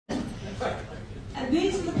And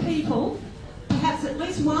these are the people, perhaps at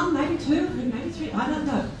least one, maybe two, maybe three, I don't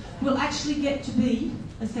know, will actually get to be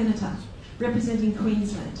a senator representing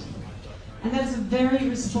Queensland. And that is a very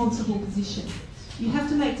responsible position. You have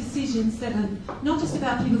to make decisions that are not just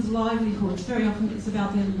about people's livelihoods, very often it's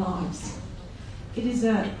about their lives. It is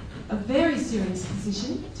a very serious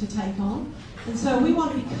position to take on, and so we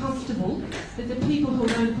want to be comfortable that the people who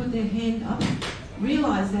are going to put their hand up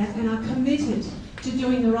realise that and are committed to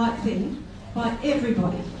doing the right thing by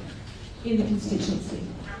everybody in the constituency,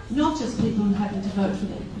 not just people who happen to vote for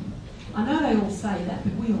them. I know they all say that,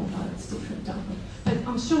 but we all know it's different, don't we? But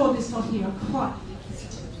I'm sure this lot here are quite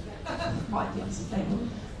the opposite.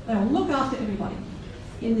 They will look after everybody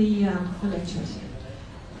in the electorate.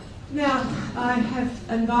 Now, I have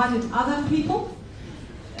invited other people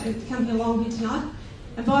to come along here tonight.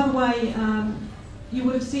 And by the way, you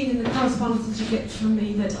would have seen in the correspondences you get from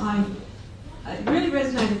me that it really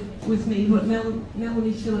resonated with me what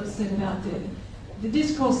Melanie Phillips said about the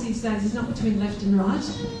discourse these days is not between left and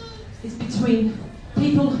right, it's between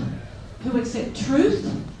people who accept truth,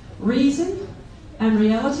 reason and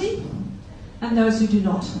reality, and those who do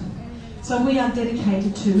not. So we are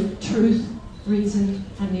dedicated to truth, reason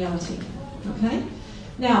and reality. Okay?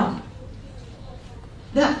 Now,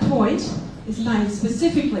 that point is made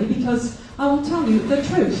specifically because I will tell you the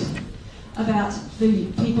truth about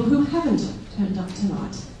the people who haven't turned up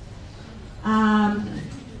tonight.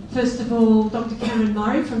 First of all, Dr. Cameron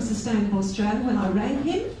Murray from Sustainable Australia, when I rang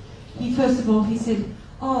him, he said,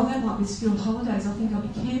 oh, that might be school holidays, I think I'll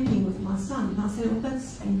be camping with my son. And I said, well,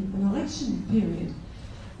 that's in an election period.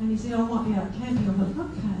 And he said, oh, I might be out camping. I thought,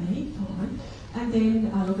 okay, fine. And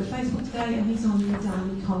then I look at Facebook today and he's on the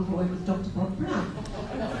Darnley convoy with Dr. Bob Brown.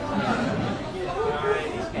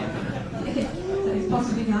 So he's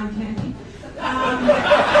possibly going camping.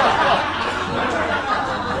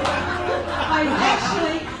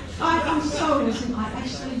 I'm so innocent, I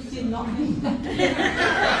actually did not mean that.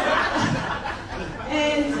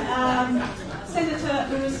 And Senator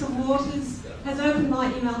Larissa Waters has opened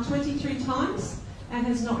my email 23 times and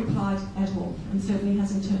has not replied at all, and certainly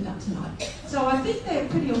hasn't turned up tonight. So I think they're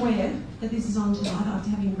pretty aware that this is on tonight after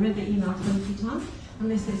having read the email 23 times,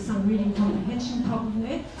 unless there's some reading comprehension problem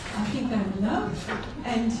there. I think they would know,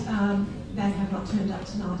 and they have not turned up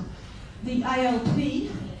tonight. The ALP,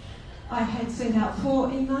 I had sent out 4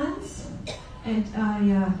 emails, and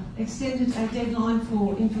I extended a deadline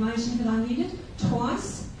for information that I needed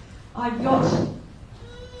twice. I got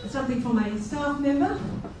something from a staff member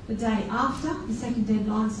the day after the second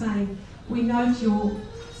deadline saying, we note your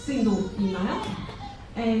single email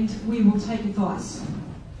and we will take advice.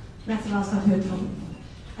 That's the last I've heard from them.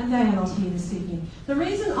 And they are not here this evening. The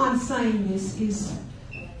reason I'm saying this is,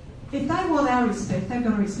 if they want our respect, they've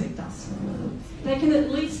got to respect us. They can at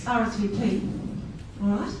least RSVP, all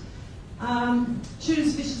right?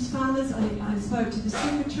 Shooters, Fishers, Farmers, I spoke to the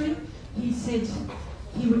secretary. He said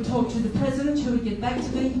he would talk to the president, who would get back to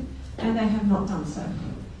me, and they have not done so.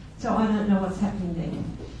 So I don't know what's happening there.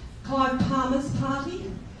 Clive Palmer's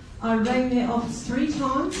party, I rang their office 3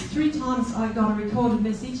 times. 3 times I got a recorded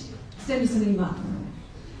message, send us an email.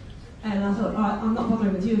 And I thought, all right, I'm not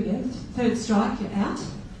bothering with you again. 3rd strike, you're out.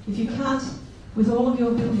 If you can't, with all of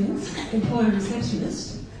your buildings, employ a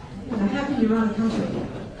receptionist, you know, how can you run a country?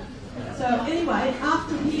 So anyway,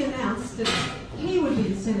 after he announced that he would be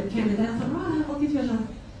the Senate candidate, I thought, right, I'll give you another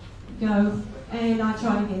go. And I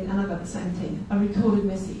tried again, and I got the same thing, a recorded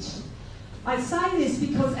message. I say this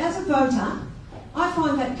because as a voter, I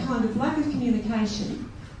find that kind of lack of communication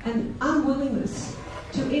and unwillingness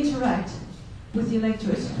to interact with the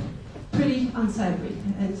electorate pretty unsavoury.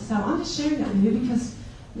 And so I'm just sharing that with you because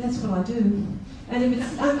that's what I do. And if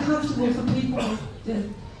it's uncomfortable for people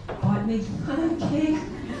to bite me, I don't care.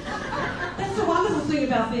 That's the wonderful thing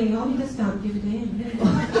about being on, you just don't give a damn.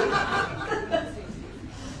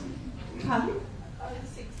 Pardon? Over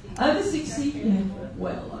 60. Over 60? Yeah,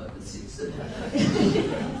 well over 60.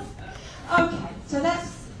 Okay, so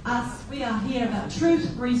that's us. We are here about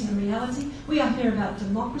truth, reason and reality. We are here about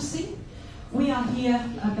democracy. We are here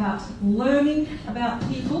about learning about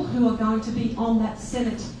people who are going to be on that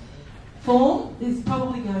Senate form. There's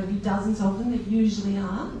probably going to be dozens of them, that usually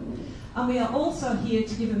are. And we are also here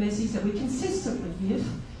to give a message that we consistently give.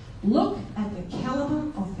 Look at the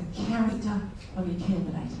calibre of the character of your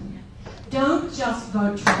candidate. Don't just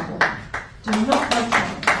vote tribal. Do not vote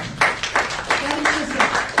tribal.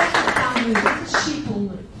 That's a dumb move. That's a sheeple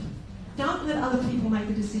move. Don't let other people make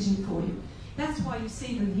the decision for you. That's why you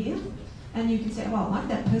see them here. And you can say, well, I like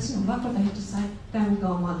that person, I like what they have to say, they will go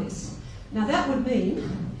on my list. Now that would mean,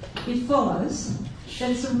 it follows,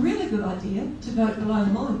 that it's a really good idea to vote below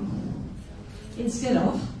the line. instead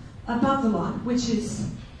of above the line, which is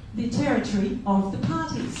the territory of the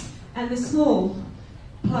parties. And the small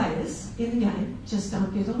players in the game just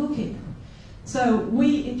don't get a look in. So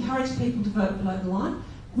we encourage people to vote below the line.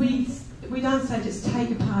 We don't say just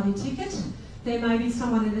take a party ticket. There may be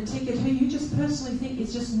someone in a ticket who you just personally think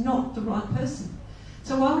is just not the right person.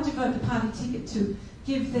 So why would you vote the party ticket to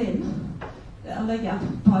give them a leg up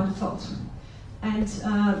by default? And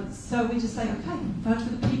so we just say, okay, vote for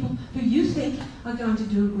the people who you think are going to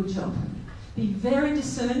do a good job. Be very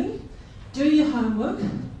discerning, do your homework,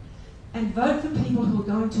 and vote for people who are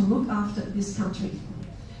going to look after this country.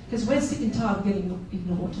 Because we're sick and tired of getting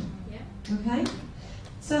ignored. Okay?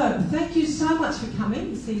 So, thank you so much for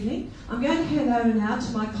coming this evening. I'm going to hand over now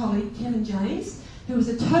to my colleague, Kevin James, who is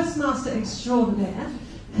a Toastmaster extraordinaire,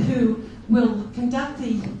 who will conduct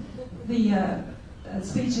the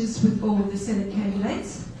speeches with all of the Senate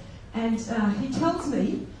candidates. And he tells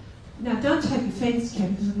me, now don't take offence,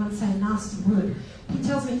 Kevin, because I'm going to say a nasty word. He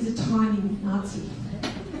tells me he's a tiny Nazi.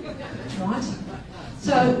 Right?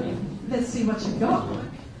 So, let's see what you've got.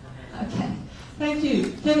 Okay. Thank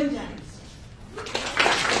you. Kevin James.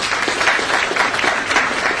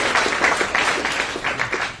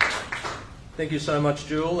 Thank you so much,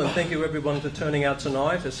 Jewel, and thank you everyone for turning out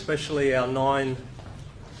tonight, especially our 9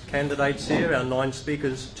 candidates here, our 9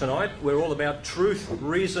 speakers tonight. We're all about truth,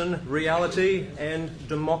 reason, reality and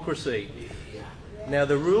democracy. Now,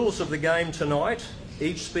 the rules of the game tonight,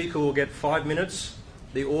 each speaker will get 5 minutes.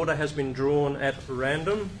 The order has been drawn at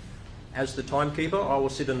random. As the timekeeper, I will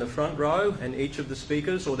sit in the front row, and each of the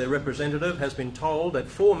speakers or their representative has been told at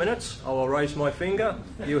 4 minutes, I will raise my finger.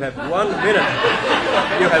 You have 1 minute.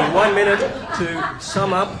 You have 1 minute to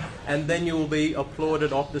sum up, and then you will be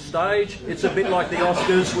applauded off the stage. It's a bit like the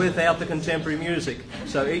Oscars without the contemporary music.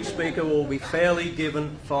 So each speaker will be fairly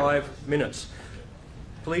given 5 minutes.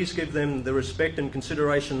 Please give them the respect and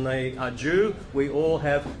consideration they are due. We all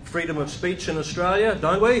have freedom of speech in Australia,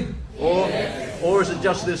 don't we? Or is it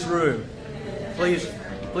just this room? Please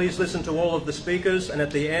listen to all of the speakers, and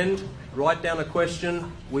at the end, write down a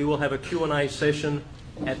question. We will have a Q&A session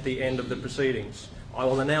at the end of the proceedings. I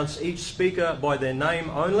will announce each speaker by their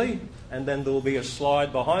name only, and then there will be a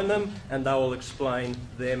slide behind them, and they will explain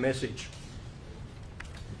their message.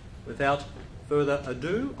 Without further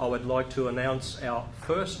ado, I would like to announce our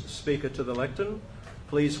first speaker to the lectern.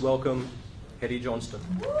 Please welcome Hetty Johnston.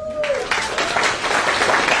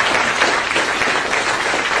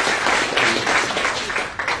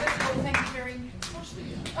 Thank you very much.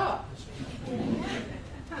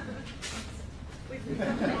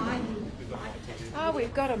 Oh,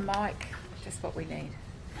 we've got a mic. Just what we need.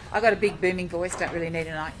 I've got a big booming voice, don't really need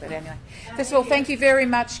a mic, but anyway. First of all, thank you very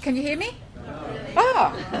much. Can you hear me?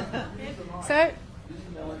 Oh. So,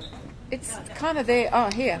 it's kind of there. Oh,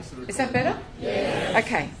 here. Is that better? Yes.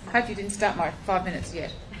 Okay. Hope you didn't start my 5 minutes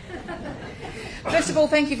yet. First of all,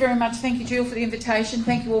 thank you very much. Thank you, Jill, for the invitation.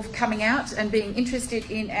 Thank you all for coming out and being interested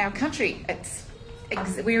in our country.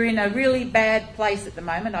 We're in a really bad place at the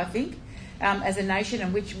moment, I think, as a nation,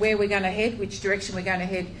 and where we're going to head, which direction we're going to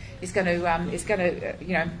head, is going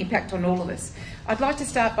to impact on all of us. I'd like to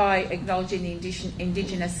start by acknowledging the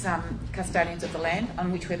Indigenous custodians of the land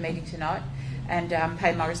on which we're meeting tonight, and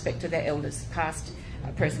pay my respect to their elders, past,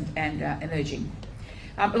 present and emerging.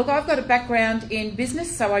 Look, I've got a background in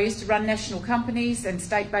business, so I used to run national companies and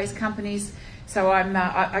state-based companies. So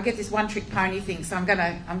I get this one-trick pony thing. So I'm going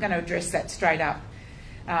to address that straight up.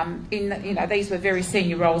 These were very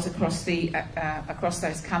senior roles across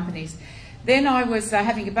those companies. Then I was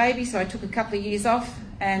having a baby, so I took a couple of years off,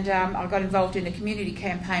 and I got involved in a community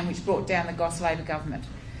campaign which brought down the Goss Labor government.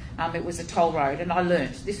 It was a toll road, and I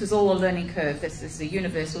learnt. This was all a learning curve. This is the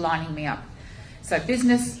universe lining me up. So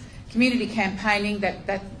business, community campaigning,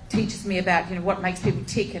 that teaches me about what makes people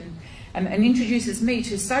tick, and introduces me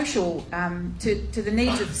to social, to the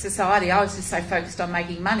needs of society. I was just so focused on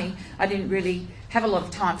making money, I didn't really have a lot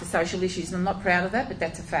of time for social issues, and I'm not proud of that, but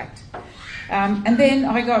that's a fact. And then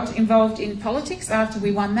I got involved in politics after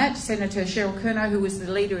we won that. Senator Cheryl Curnow, who was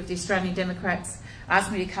the leader of the Australian Democrats,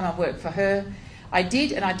 asked me to come and work for her. I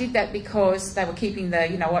did, and I did that because they were keeping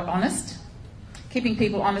honest, keeping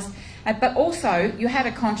people honest. But also, you had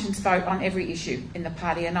a conscience vote on every issue in the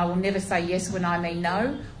party, and I will never say yes when I mean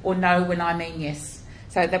no, or no when I mean yes.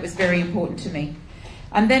 So that was very important to me.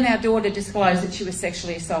 And then our daughter disclosed that she was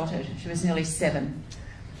sexually assaulted. She was nearly 7.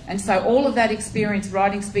 And so all of that experience,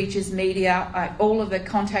 writing speeches, media, all of the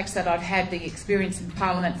contacts that I'd had, the experience in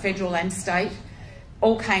Parliament, federal and state,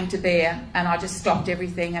 all came to bear, and I just stopped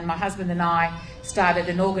everything. And my husband and I started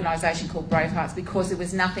an organisation called Bravehearts, because there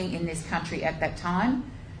was nothing in this country at that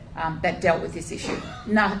time that dealt with this issue.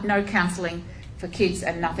 No counselling for kids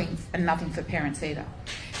and nothing for parents either.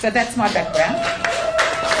 So that's my background.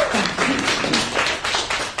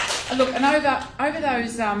 Look, and over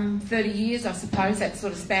those 30 years, I suppose, that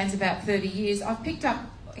sort of spans about 30 years, I've picked up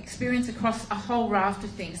experience across a whole raft of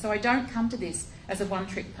things. So I don't come to this as a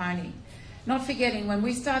one-trick pony. Not forgetting, when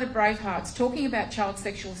we started Bravehearts, talking about child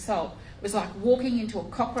sexual assault was like walking into a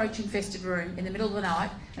cockroach-infested room in the middle of the night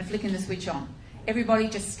and flicking the switch on. Everybody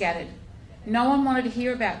just scattered. No one wanted to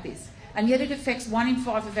hear about this. And yet it affects 1 in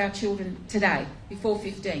 5 of our children today, before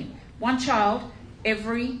 15. One child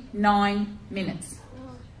every 9 minutes.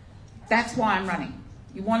 That's why I'm running.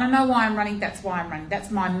 You want to know why I'm running? That's why I'm running.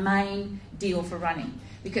 That's my main deal for running.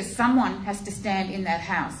 Because someone has to stand in that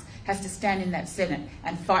House, has to stand in that Senate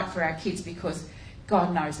and fight for our kids, because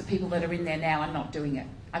God knows the people that are in there now are not doing it.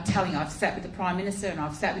 I'm telling you, I've sat with the Prime Minister and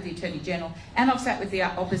I've sat with the Attorney General and I've sat with the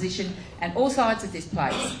opposition and all sides of this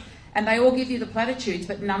place. And they all give you the platitudes,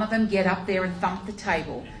 but none of them get up there and thump the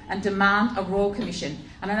table and demand a Royal Commission.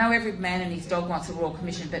 And I know every man and his dog wants a Royal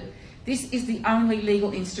Commission, but this is the only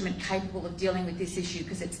legal instrument capable of dealing with this issue,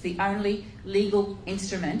 because it's the only legal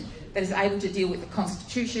instrument that is able to deal with the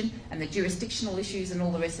Constitution and the jurisdictional issues and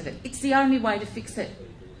all the rest of it. It's the only way to fix it.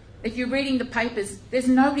 If you're reading the papers, there's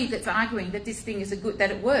nobody that's arguing that this thing is that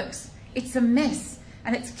it works. It's a mess,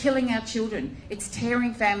 and it's killing our children. It's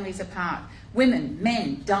tearing families apart. Women,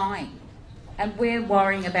 men dying. And we're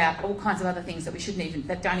worrying about all kinds of other things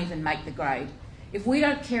that don't even make the grade. If we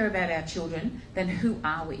don't care about our children, then who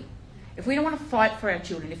are we? If we don't want to fight for our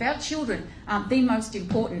children, if our children aren't the most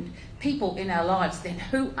important people in our lives, then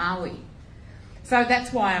who are we? So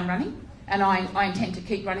that's why I'm running, and I intend to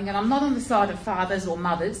keep running. And I'm not on the side of fathers or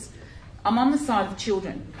mothers. I'm on the side of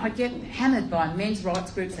children. I get hammered by men's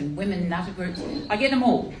rights groups and women nutter groups. I get them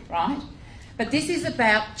all, right? But this is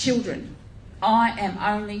about children. I am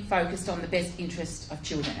only focused on the best interest of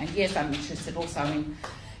children. And yes, I'm interested also in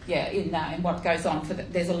what goes on.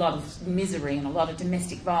 There's a lot of misery and a lot of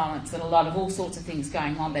domestic violence and a lot of all sorts of things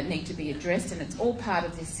going on that need to be addressed, and it's all part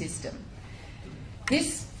of this system.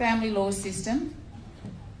 This family law system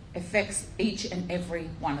affects each and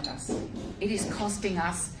every one of us. It is costing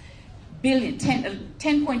us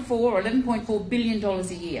 10.4 or $11.4 billion a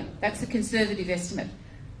year. That's the conservative estimate,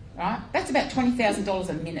 right? That's about $20,000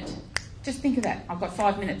 a minute. Just think of that. I've got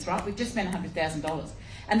 5 minutes, right? We've just spent $100,000.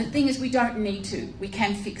 And the thing is, we don't need to. We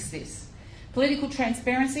can fix this. Political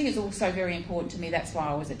transparency is also very important to me. That's why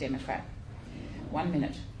I was a Democrat. 1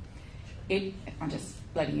 minute. I'm just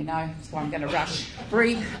letting you know. That's why I'm going to rush.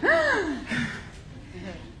 Breathe.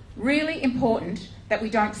 Really important that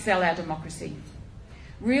we don't sell our democracy.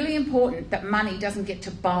 Really important that money doesn't get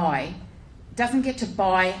to buy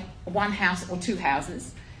one house or two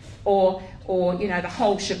houses, or the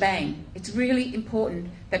whole shebang. It's really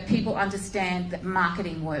important that people understand that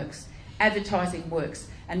marketing works, advertising works,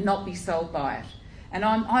 and not be sold by it. And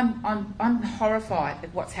I'm horrified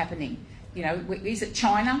at what's happening. Is it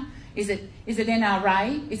China? Is it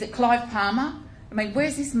NRA? Is it Clive Palmer? I mean,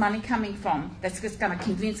 where's this money coming from that's just going to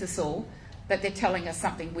convince us all that they're telling us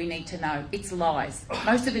something we need to know? It's lies.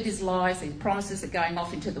 Most of it is lies and promises are going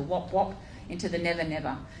off into the wop-wop, into the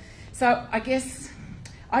never-never. So I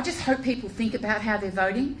just hope people think about how they're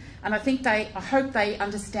voting, and I hope they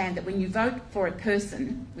understand that when you vote for a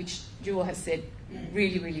person, which Jewel has said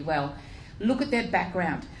really, really well, look at their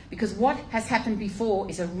background, because what has happened before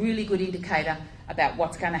is a really good indicator about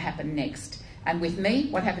what's going to happen next. And with me,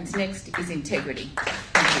 what happens next is integrity.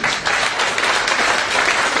 Thank you.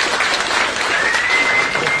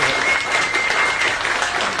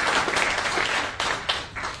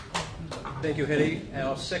 Thank you, Hetty.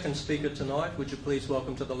 Our second speaker tonight, would you please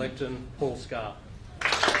welcome to the lectern, Paul Scar.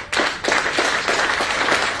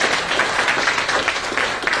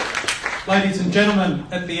 Ladies and gentlemen,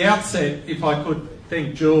 at the outset, if I could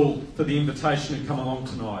thank Jewel for the invitation to come along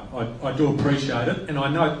tonight. I do appreciate it, and I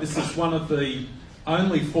know this is one of the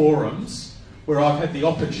only forums where I've had the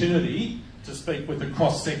opportunity to speak with a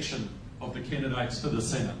cross-section of the candidates for the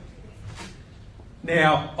Senate.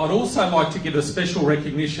 Now, I'd also like to give a special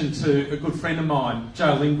recognition to a good friend of mine,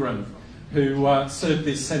 Joe Lindgren, who served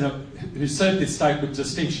this state with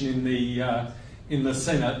distinction in the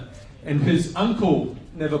Senate, and whose uncle,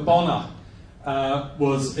 Neville Bonner,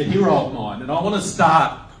 was a hero of mine. And I want to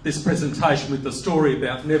start this presentation with the story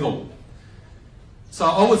about Neville. So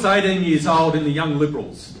I was 18 years old in the Young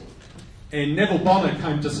Liberals, and Neville Bonner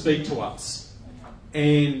came to speak to us.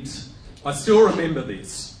 And I still remember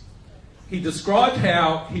this. He described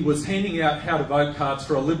how he was handing out how to vote cards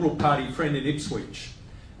for a Liberal Party friend in Ipswich.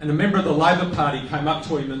 And a member of the Labor Party came up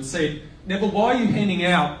to him and said, "Neville, why are you handing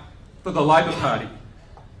out for the Labor Party?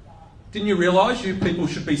 Didn't you realise you people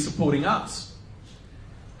should be supporting us?"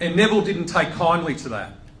 And Neville didn't take kindly to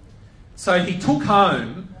that. So he took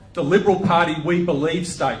home the Liberal Party We Believe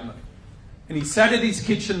statement, and he sat at his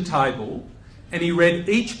kitchen table and he read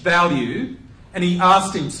each value and he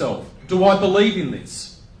asked himself, do I believe in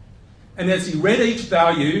this? And as he read each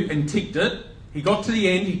value and ticked it, he got to the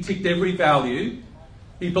end, he ticked every value,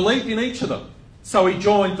 he believed in each of them. So he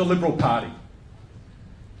joined the Liberal Party.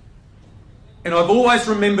 And I've always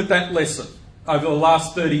remembered that lesson over the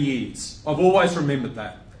last 30 years. I've always remembered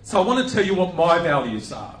that. So I want to tell you what my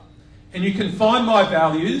values are. And you can find my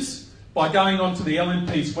values by going onto the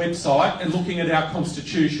LNP's website and looking at our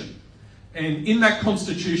Constitution. And in that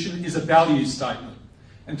Constitution is a value statement.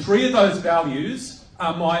 And 3 of those values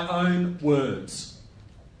are my own words.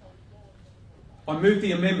 I moved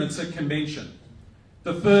the amendments at convention.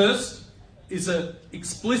 The first is an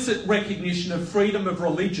explicit recognition of freedom of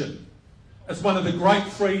religion as one of the great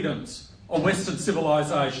freedoms of Western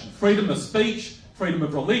civilisation. Freedom of speech, freedom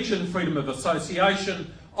of religion, freedom of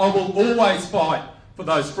association. I will always fight for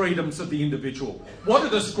those freedoms of the individual. What a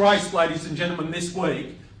disgrace, ladies and gentlemen, this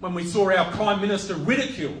week when we saw our Prime Minister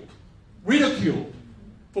ridiculed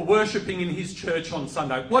for worshipping in his church on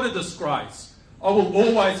Sunday. What a disgrace. I will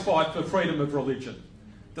always fight for freedom of religion.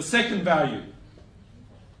 The second value,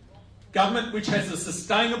 government which has a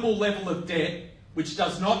sustainable level of debt which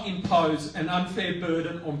does not impose an unfair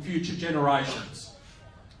burden on future generations.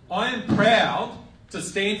 I am proud to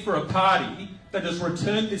stand for a party that has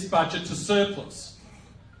returned this budget to surplus.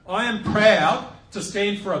 I am proud to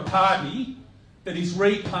stand for a party that is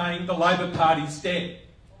repaying the Labor Party's debt.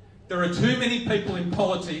 There are too many people in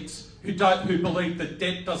politics who believe that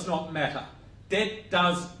debt does not matter. Debt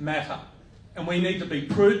does matter. And we need to be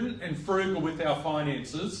prudent and frugal with our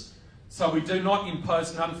finances so we do not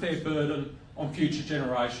impose an unfair burden on future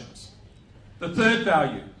generations. The third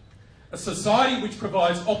value, a society which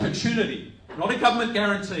provides opportunity, not a government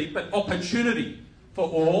guarantee, but opportunity for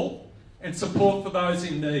all and support for those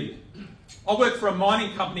in need. I worked for a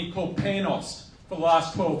mining company called Panos for the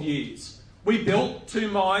last 12 years. We built 2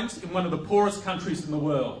 mines in one of the poorest countries in the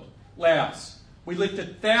world, Laos. We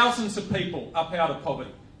lifted thousands of people up out of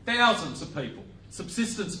poverty. Thousands of people.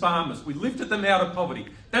 Subsistence farmers. We lifted them out of poverty.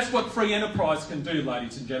 That's what free enterprise can do,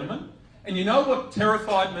 ladies and gentlemen. And you know what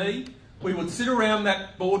terrified me? We would sit around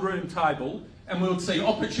that boardroom table and we would see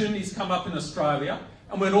opportunities come up in Australia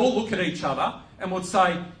and we'd all look at each other and we'd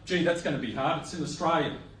say, gee, that's going to be hard, it's in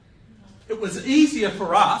Australia. It was easier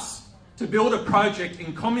for us to build a project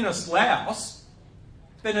in communist Laos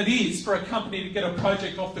than it is for a company to get a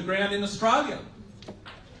project off the ground in Australia.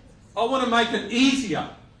 I want to make it easier,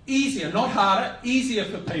 not harder, easier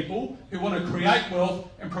for people who want to create wealth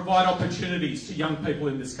and provide opportunities to young people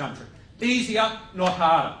in this country. Easier, not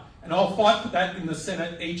harder. And I'll fight for that in the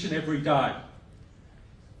Senate each and every day.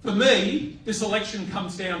 For me, this election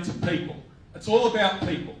comes down to people. It's all about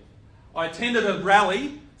people. I attended a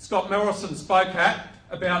rally Scott Morrison spoke at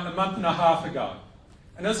about a month and a half ago.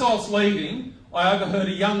 And as I was leaving, I overheard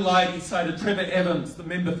a young lady say to Trevor Evans, the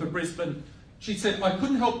member for Brisbane, she said, I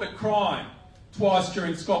couldn't help but cry twice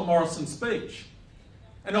during Scott Morrison's speech.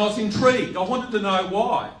 And I was intrigued. I wanted to know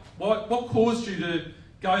why. What caused you to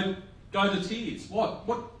go to tears? What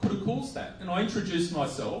could have caused that? And I introduced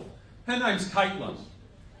myself. Her name's Caitlin.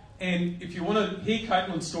 And if you want to hear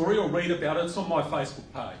Caitlin's story or read about it, it's on my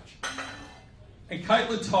Facebook page. And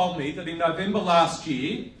Caitlin told me that in November last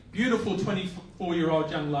year, beautiful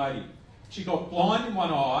 24-year-old young lady, she got blind in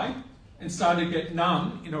one eye and started to get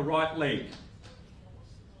numb in her right leg.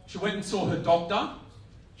 She went and saw her doctor.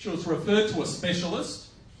 She was referred to a specialist.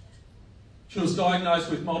 She was diagnosed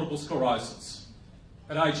with multiple sclerosis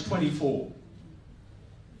at age 24.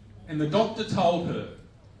 And the doctor told her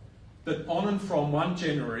that on and from 1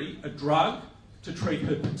 January, a drug to treat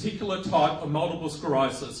her particular type of multiple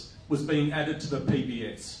sclerosis was being added to the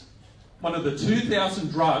PBS. One of the 2,000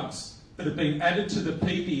 drugs that have been added to the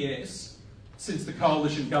PBS since the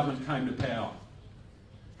coalition government came to power.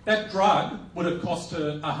 That drug would have cost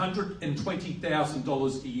her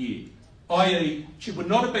 $120,000 a year, i.e. she would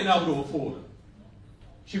not have been able to afford it.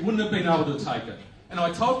 She wouldn't have been able to take it. And I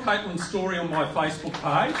told Caitlin's story on my Facebook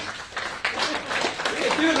page.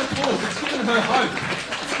 Yeah, give it an applause. It's given her hope.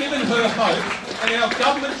 It's given her hope. And our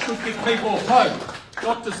government should give people hope,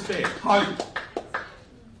 not despair. Hope.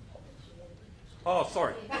 Oh,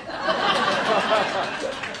 sorry.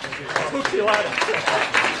 I'll talk to you later.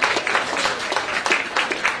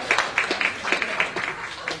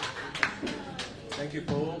 Thank you,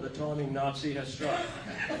 Paul. The timing Nazi has struck.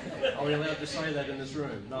 Are we allowed to say that in this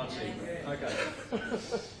room? Nazi. Okay.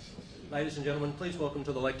 Ladies and gentlemen, please welcome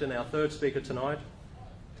to the lectern our third speaker tonight,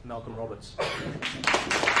 Malcolm Roberts.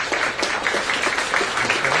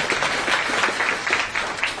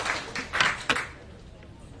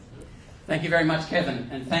 Thank you very much, Kevin,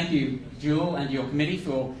 and thank you, Jewel, and your committee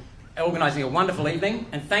for organising a wonderful evening,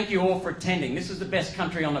 and thank you all for attending. This is the best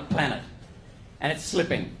country on the planet, and it's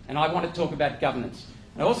slipping, and I want to talk about governance.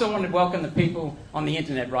 I also want to welcome the people on the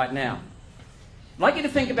internet right now. I'd like you to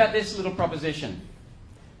think about this little proposition,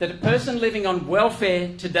 that a person living on welfare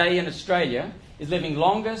today in Australia is living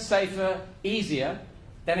longer, safer, easier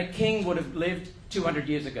than a king would have lived 200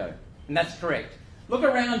 years ago. And that's correct. Look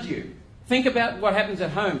around you. Think about what happens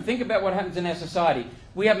at home. Think about what happens in our society.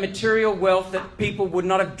 We have material wealth that people would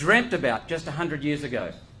not have dreamt about just 100 years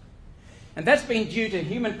ago. And that's been due to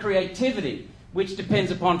human creativity, which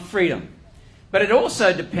depends upon freedom. But it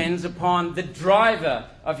also depends upon the driver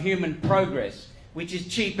of human progress, which is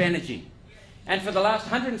cheap energy. And for the last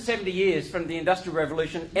 170 years from the Industrial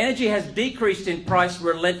Revolution, energy has decreased in price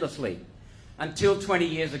relentlessly until 20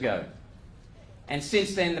 years ago. And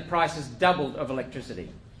since then, the price has doubled of electricity.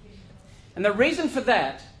 And the reason for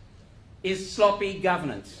that is sloppy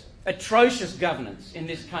governance, atrocious governance in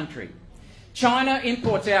this country. China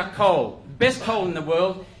imports our coal, best coal in the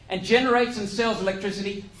world, and generates and sells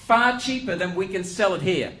electricity far cheaper than we can sell it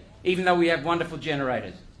here, even though we have wonderful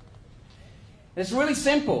generators. It's really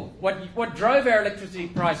simple. What drove our electricity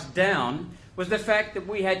price down was the fact that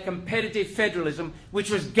we had competitive federalism, which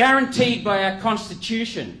was guaranteed by our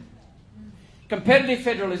constitution. Competitive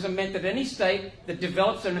federalism meant that any state that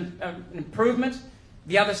develops an improvement,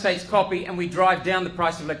 the other states copy, and we drive down the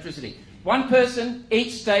price of electricity. One person,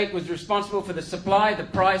 each state, was responsible for the supply, the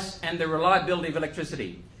price, and the reliability of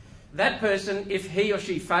electricity. That person, if he or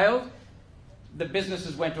she failed, the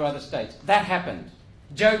businesses went to other states. That happened.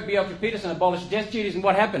 Joe Bjelke-Petersen abolished death duties, and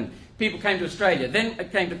what happened? People came to Australia. Then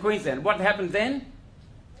it came to Queensland. What happened then?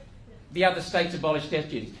 The other states abolished death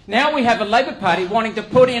duties. Now we have a Labor Party wanting to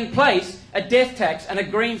put in place a death tax, and a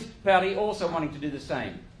Greens Party also wanting to do the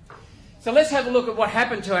same. So let's have a look at what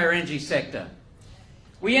happened to our energy sector.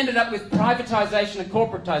 We ended up with privatisation and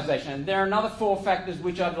corporatisation, and there are another 4 factors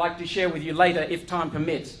which I'd like to share with you later if time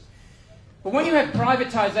permits. But when you have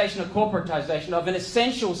privatisation or corporatisation of an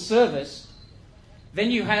essential service,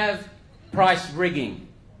 then you have price rigging,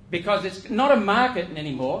 because it's not a market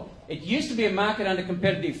anymore. It used to be a market under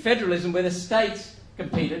competitive federalism where the states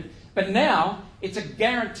competed, but now it's a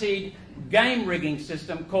guaranteed game rigging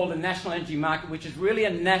system called a national energy market, which is really a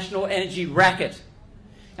national energy racket.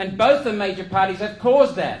 And both the major parties have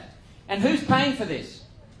caused that. And who's paying for this?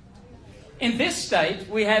 In this state,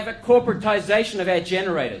 we have a corporatisation of our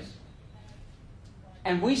generators.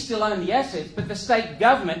 And we still own the assets, but the state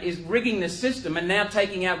government is rigging the system and now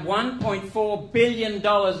taking out $1.4 billion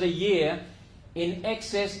a year in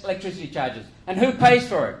excess electricity charges. And who pays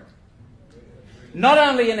for it? Not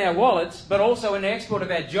only in our wallets, but also in the export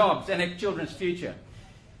of our jobs and our children's future.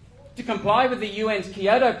 To comply with the UN's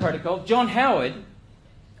Kyoto Protocol, John Howard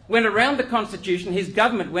went around the Constitution, his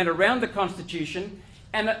government went around the Constitution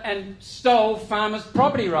and stole farmers'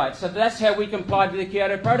 property rights. So that's how we complied with the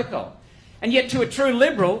Kyoto Protocol. And yet, to a true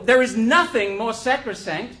liberal, there is nothing more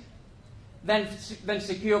sacrosanct than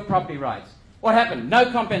secure property rights. What happened?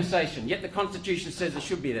 No compensation, yet the Constitution says it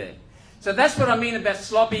should be there. So that's what I mean about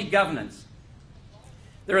sloppy governance.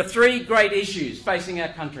 There are 3 great issues facing our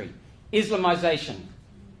country. Islamisation.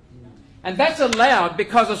 And that's allowed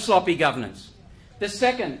because of sloppy governance. The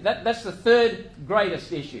second, that's the 3rd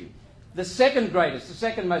greatest issue. The second greatest, the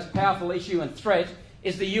second most powerful issue and threat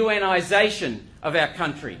is the UNisation of our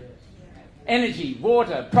country. Energy,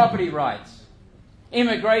 water, property rights,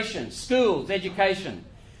 immigration, schools, education.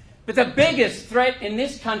 But the biggest threat in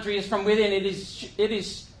this country is from within. It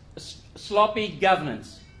is sloppy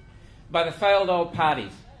governance by the failed old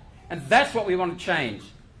parties. And that's what we want to change.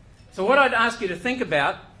 So what I'd ask you to think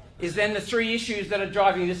about is then the 3 issues that are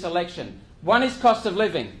driving this election. One is cost of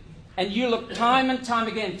living. And you look time and time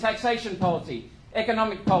again, taxation policy,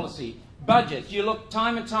 economic policy, budgets. You look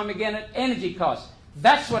time and time again at energy costs.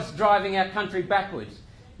 That's what's driving our country backwards.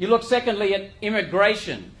 You look secondly at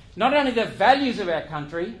immigration. Not only the values of our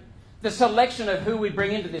country, the selection of who we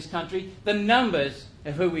bring into this country, the numbers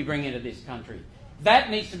of who we bring into this country. That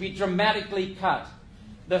needs to be dramatically cut.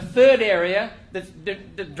 The 3rd area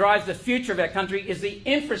that drives the future of our country is the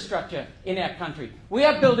infrastructure in our country. We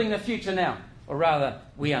are building the future now, or rather,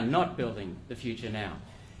 we are not building the future now.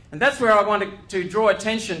 And that's where I wanted to draw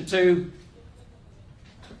attention to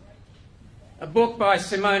a book by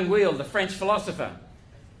Simone Weil, the French philosopher,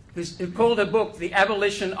 who called her book The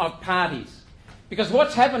Abolition of Parties. Because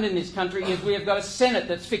what's happened in this country is we have got a Senate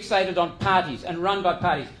that's fixated on parties and run by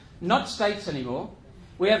parties, not states anymore.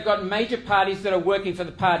 We have got major parties that are working for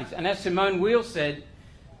the parties. And as Simone Weil said,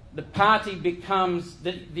 the party becomes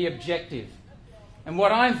the objective. And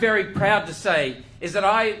what I'm very proud to say is that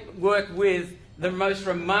I work with the most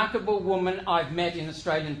remarkable woman I've met in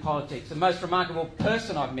Australian politics, the most remarkable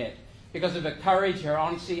person I've met, because of her courage, her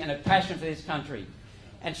honesty and her passion for this country.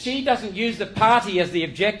 And she doesn't use the party as the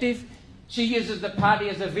objective, she uses the party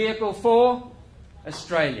as a vehicle for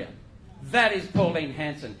Australia. That is Pauline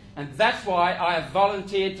Hanson. And that's why I have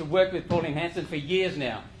volunteered to work with Pauline Hanson for years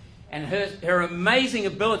now. And her amazing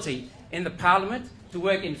ability in the Parliament to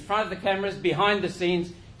work in front of the cameras, behind the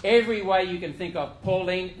scenes, every way you can think of.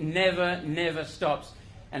 Pauline never stops.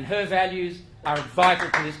 And her values are vital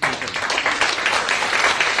to this country.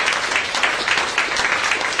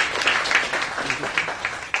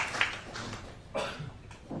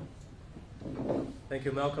 Thank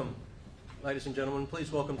you, Malcolm. Ladies and gentlemen, please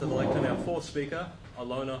welcome to the lectern our fourth speaker,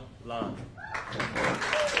 Alona Lan.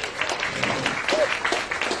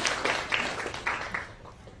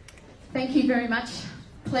 Thank you very much.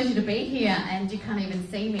 Pleasure to be here, and you can't even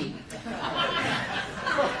see me.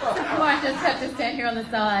 I might just have to stand here on the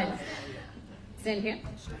side. Stand here?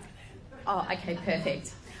 Oh, okay,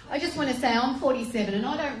 perfect. I just want to say I'm 47 and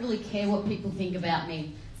I don't really care what people think about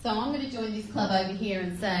me. So I'm going to join this club over here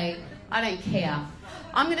and say, I don't care.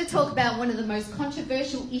 I'm going to talk about one of the most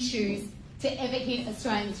controversial issues to ever hit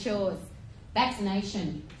Australian shores.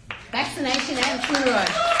 Vaccination. Vaccination and fluoro.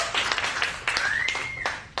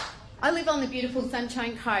 I live on the beautiful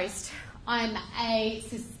Sunshine Coast. I'm a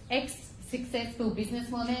ex-successful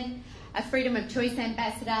businesswoman, a freedom of choice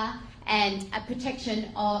ambassador, and a protector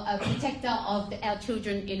of our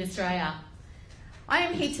children in Australia. I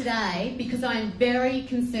am here today because I am very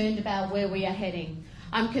concerned about where we are heading.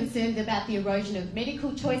 I'm concerned about the erosion of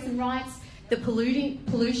medical choice and rights, the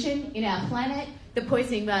pollution in our planet, the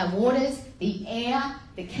poisoning of our waters, the air,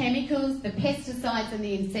 the chemicals, the pesticides and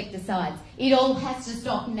the insecticides. It all has to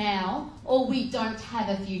stop now or we don't have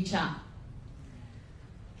a future.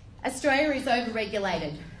 Australia is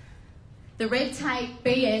over-regulated. The red tape,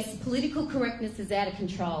 BS, political correctness is out of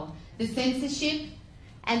control. The censorship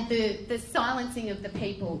and the silencing of the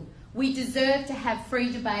people. We deserve to have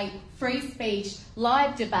free debate, free speech,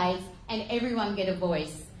 live debates, and everyone get a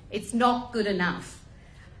voice. It's not good enough.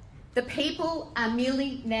 The people are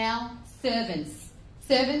merely now servants.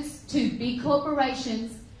 Servants to big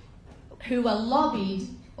corporations who are lobbied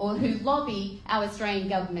or who lobby our Australian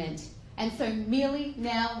government. And so merely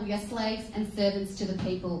now we are slaves and servants to the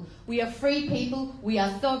people. We are free people, we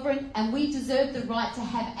are sovereign, and we deserve the right to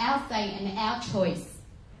have our say and our choice.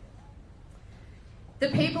 The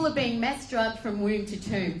people are being mass drugged from womb to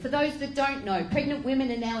tomb. For those that don't know, pregnant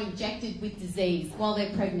women are now injected with disease while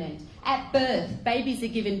they're pregnant. At birth, babies are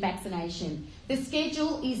given vaccination. The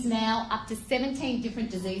schedule is now up to 17 different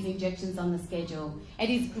disease injections on the schedule. It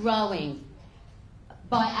is growing.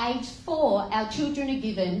 By age 4, our children are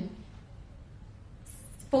given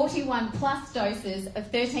 41 plus doses of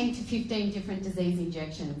 13 to 15 different disease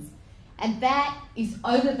injections. And that is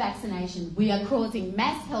over-vaccination. We are causing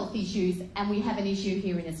mass health issues and we have an issue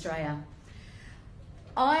here in Australia.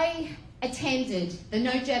 I attended the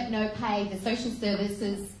No Jab, No Pay, the Social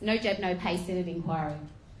Services No Jab, No Pay Senate inquiry.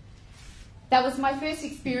 That was my first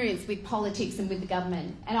experience with politics and with the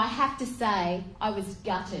government. And I have to say, I was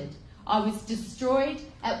gutted. I was destroyed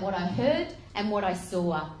at what I heard and what I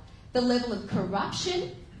saw. The level of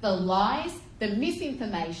corruption, the lies, the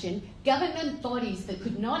misinformation, government bodies that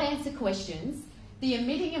could not answer questions, the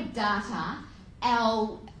omitting of data,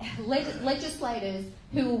 our legislators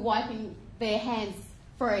who were wiping their hands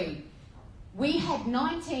free. We had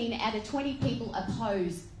 19 out of 20 people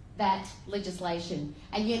oppose that legislation,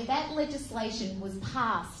 and yet that legislation was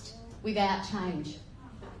passed without change.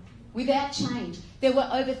 Without change. There were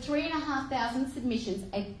over 3,500 submissions,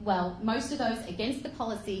 well, most of those against the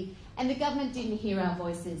policy, and the government didn't hear our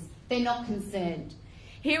voices. They're not concerned.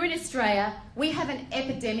 Here in Australia, we have an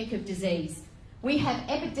epidemic of disease. We have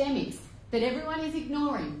epidemics that everyone is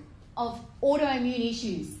ignoring of autoimmune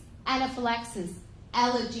issues, anaphylaxis,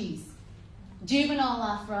 allergies, juvenile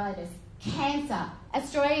arthritis, cancer.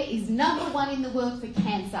 Australia is #1 in the world for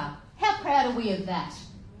cancer. How proud are we of that?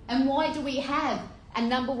 And why do we have a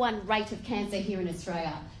 #1 rate of cancer here in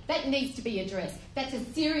Australia? That needs to be addressed. That's a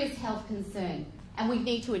serious health concern, and we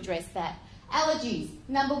need to address that. Allergies,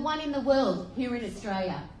 #1 in the world here in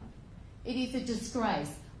Australia. It is a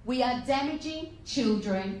disgrace. We are damaging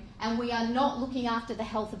children and we are not looking after the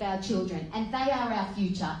health of our children, and they are our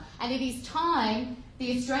future. And it is time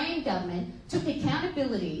the Australian government took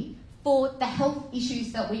accountability for the health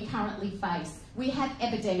issues that we currently face. We have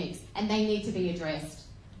epidemics and they need to be addressed.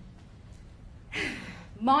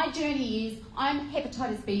 My journey is I'm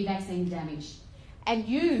hepatitis B vaccine damaged. And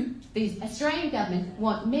you, the Australian government,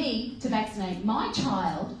 want me to vaccinate my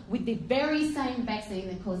child with the very same vaccine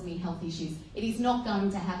that caused me health issues. It is not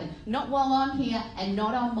going to happen. Not while I'm here and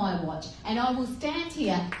not on my watch. And I will stand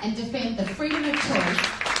here and defend the freedom of choice.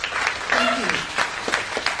 Thank you.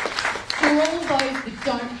 For all those that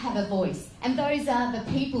don't have a voice. And those are the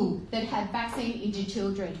people that have vaccine-injured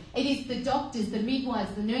children. It is the doctors, the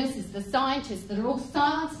midwives, the nurses, the scientists that are all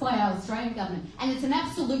silenced by our Australian government. And it's an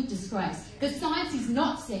absolute disgrace. The science is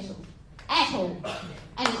not settled at all.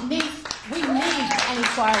 And we need an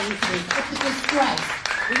inquiry into this. It's a disgrace.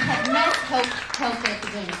 We have mass health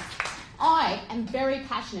epidemics. I am very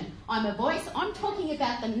passionate. I'm a voice. I'm talking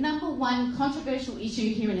about the #1 controversial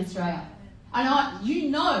issue here in Australia. And you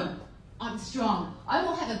know I'm strong. I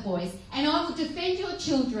will have a voice and I will defend your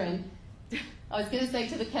children. I was going to say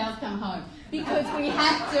till the cows come home. Because we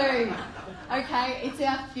have to. Okay? It's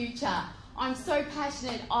our future. I'm so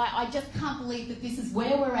passionate. I just can't believe that this is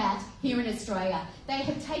where we're at here in Australia. They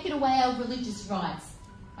have taken away our religious rights.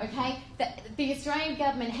 Okay? The Australian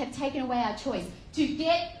government have taken away our choice. To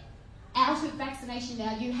get out of vaccination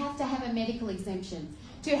now, you have to have a medical exemption.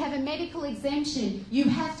 To have a medical exemption, you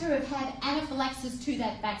have to have had anaphylaxis to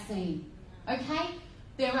that vaccine. Okay?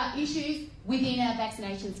 There are issues within our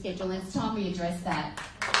vaccination schedule, and it's time we address that.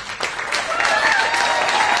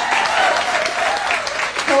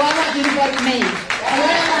 So I want you to vote me.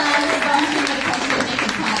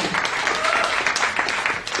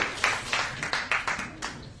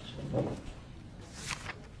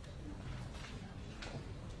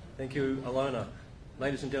 Thank you, Alona.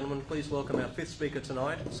 Ladies and gentlemen, please welcome our 5th speaker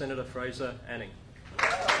tonight, Senator Fraser Anning.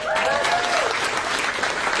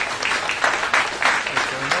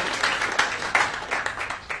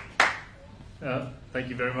 Thank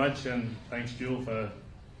you very much, and thanks, Jewel, for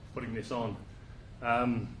putting this on.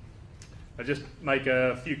 I just make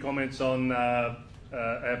a few comments on our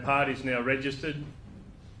party's now registered,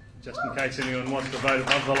 just in case anyone wants to vote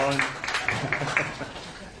above the line.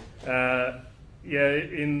 Yeah,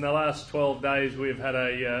 in the last 12 days we've had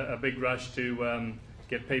a big rush to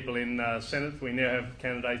get people in Senate. We now have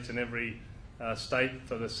candidates in every state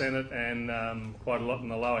for the Senate and quite a lot in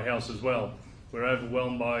the lower house as well. We're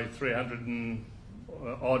overwhelmed by 300 and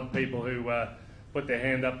odd people who put their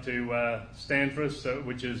hand up to stand for us,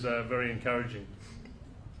 which is very encouraging.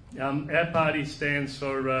 Our party stands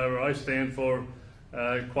for, or I stand for,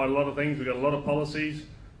 quite a lot of things. We've got a lot of policies.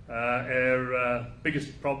 Our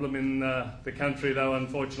biggest problem in the country, though,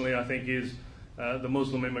 unfortunately, I think, is the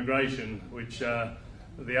Muslim immigration, which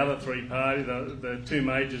the other 3 parties, the 2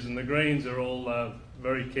 majors and the Greens, are all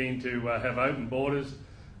very keen to have open borders.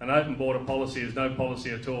 An open border policy is no policy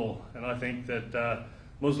at all, and I think that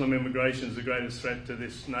Muslim immigration is the greatest threat to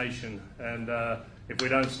this nation, and if we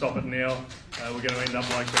don't stop it now, we're going to end up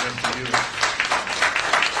like the rest of Europe.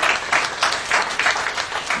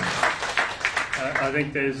 I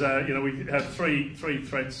think there's, we have three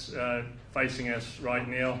threats facing us right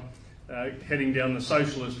now. Heading down the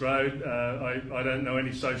socialist road, I don't know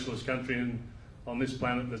any socialist country on this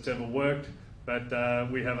planet that's ever worked, but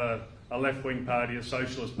we have a left-wing party, a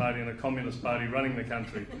socialist party and a communist party running the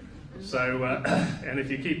country. So, and if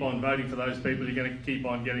you keep on voting for those people, you're going to keep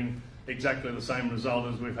on getting exactly the same result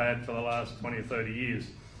as we've had for the last 20 or 30 years.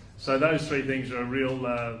 So those 3 things are a real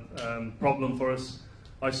problem for us.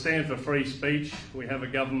 I stand for free speech. We have a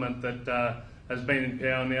government that has been in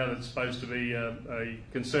power now that's supposed to be a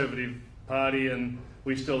Conservative party, and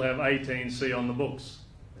we still have 18C on the books.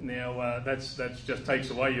 Now, that just takes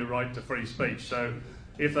away your right to free speech. So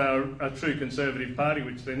if they're a true Conservative party,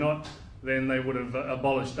 which they're not, then they would have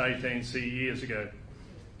abolished 18C years ago.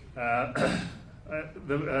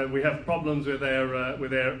 We have problems with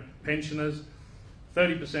our pensioners.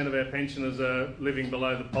 30% of our pensioners are living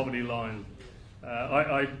below the poverty line.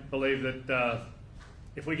 I believe that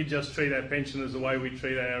if we could just treat our pensioners the way we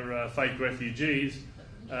treat our fake refugees,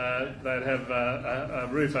 they'd have a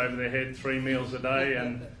roof over their head, 3 meals a day,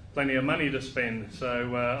 and plenty of money to spend.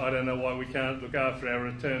 So I don't know why we can't look after our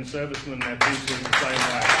returned servicemen and our pensioners the same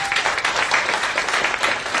way.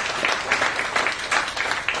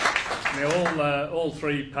 Now, all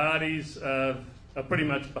 3 parties are pretty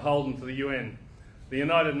much beholden to the UN. The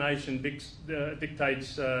United Nations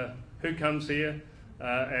dictates who comes here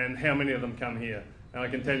and how many of them come here. And I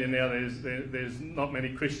can tell you now there's not many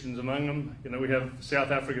Christians among them. You know, we have South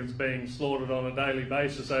Africans being slaughtered on a daily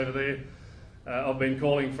basis over there. I've been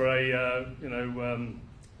calling for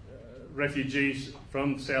refugees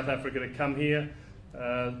from South Africa to come here.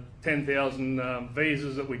 10,000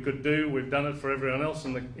 visas that we could do. We've done it for everyone else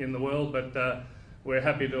in the world, but we're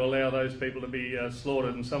happy to allow those people to be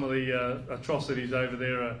slaughtered. And some of the atrocities over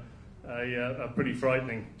there are pretty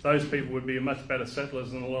frightening. Those people would be much better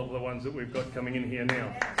settlers than a lot of the ones that we've got coming in here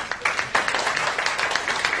now.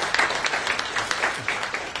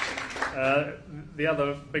 The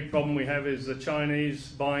other big problem we have is the Chinese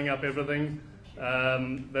buying up everything.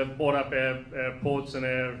 They've bought up our ports and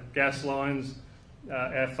our gas lines,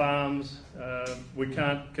 our farms. We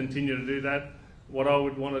can't continue to do that. What I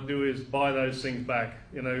would want to do is buy those things back.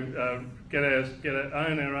 You know,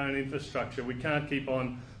 own our own infrastructure. We can't keep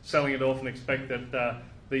on selling it off and expect that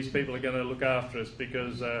these people are going to look after us,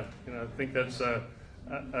 because you know, I think that's a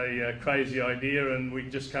crazy idea, and we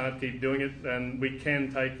just can't keep doing it. And we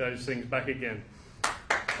can take those things back again.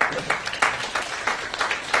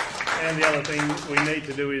 And the other thing we need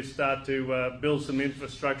to do is start to build some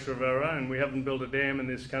infrastructure of our own. We haven't built a dam in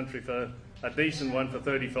this country for a decent one for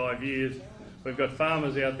 35 years. We've got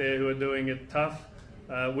farmers out there who are doing it tough.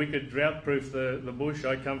 We could drought-proof the bush.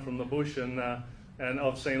 I come from the bush, and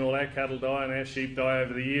I've seen all our cattle die and our sheep die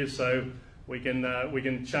over the years. So we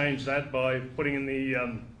can change that by putting in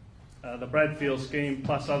the Bradfield scheme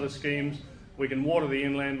plus other schemes. We can water the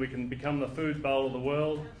inland. We can become the food bowl of the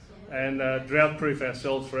world, and drought-proof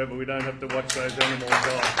ourselves forever. We don't have to watch those animals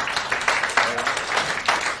die.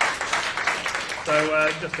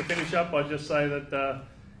 So just to finish up, I'd just say that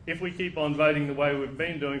if we keep on voting the way we've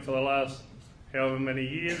been doing for the last however many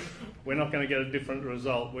years, we're not going to get a different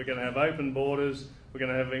result. We're going to have open borders. We're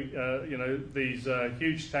going to have you know, these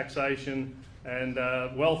huge taxation and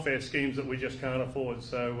welfare schemes that we just can't afford.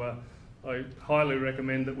 So I highly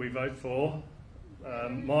recommend that we vote for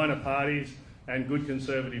minor parties and good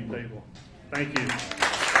Conservative people. Thank you.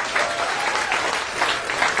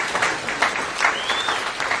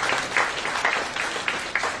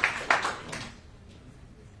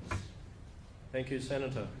 Thank you,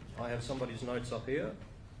 Senator. I have somebody's notes up here.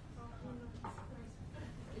 Thank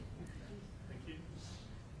you.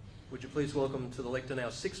 Would you please welcome to the lectern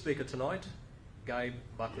our sixth speaker tonight, Gabe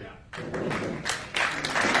Buckley.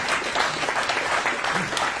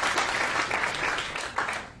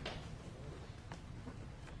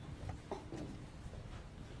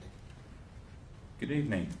 Good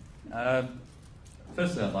evening.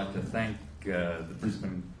 Firstly, I'd like to thank the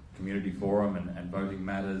Brisbane Community Forum and Voting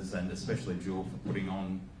Matters, and especially Jewel, for putting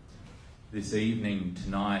on this evening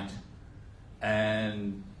tonight.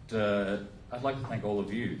 And I'd like to thank all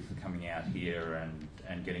of you for coming out here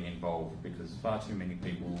and getting involved, because far too many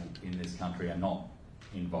people in this country are not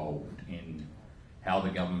involved in how the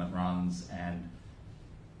government runs, and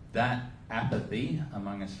that apathy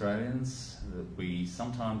among Australians that we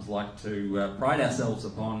sometimes like to pride ourselves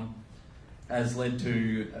upon has led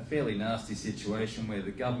to a fairly nasty situation where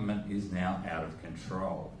the government is now out of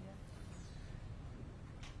control.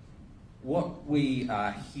 What we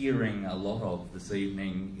are hearing a lot of this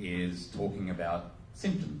evening is talking about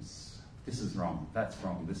symptoms. This is wrong, that's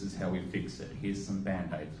wrong, this is how we fix it. Here's some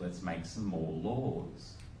band-aids, let's make some more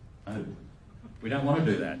laws. No, we don't want to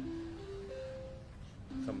do that.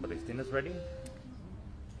 Somebody's dinner's ready?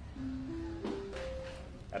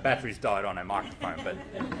 Our battery's died on our microphone, but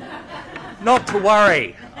not to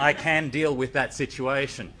worry, I can deal with that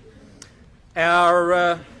situation.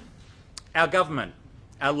 Our government,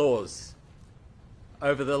 our laws,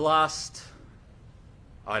 over the last,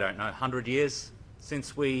 I don't know, 100 years,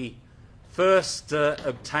 since we first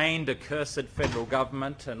obtained a cursed federal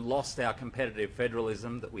government and lost our competitive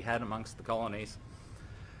federalism that we had amongst the colonies,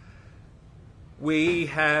 we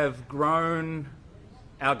have grown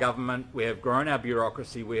our government, we have grown our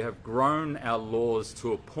bureaucracy, we have grown our laws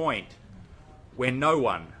to a point where no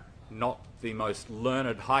one, not the most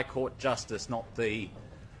learned High Court justice, not the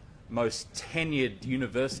most tenured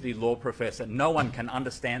university law professor, no one can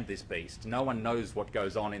understand this beast. No one knows what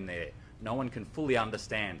goes on in there. No one can fully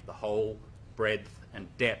understand the whole breadth and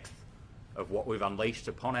depth of what we've unleashed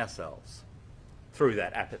upon ourselves through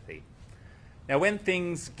that apathy. Now, when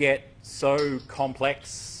things get so complex,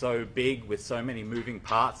 so big, with so many moving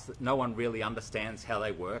parts that no one really understands how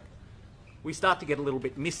they work, we start to get a little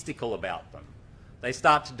bit mystical about them. They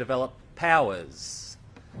start to develop powers,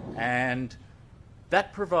 and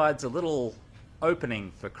that provides a little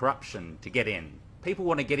opening for corruption to get in. People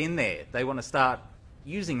want to get in there. They want to start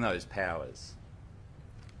using those powers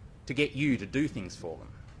to get you to do things for them,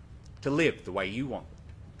 to live the way you want.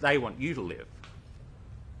 They want you to live,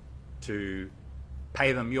 to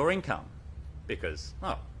pay them your income because,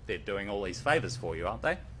 oh, they're doing all these favours for you, aren't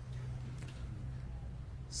they?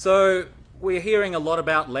 So we're hearing a lot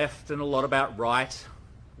about left and a lot about right,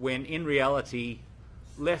 when in reality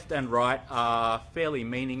left and right are fairly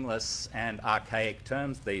meaningless and archaic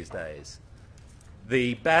terms these days.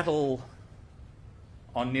 The battle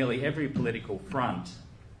on nearly every political front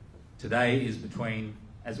today is between,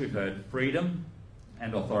 as we've heard, freedom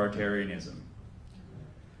and authoritarianism.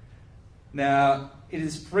 Now, it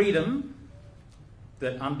is freedom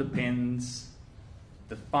that underpins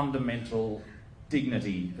the fundamental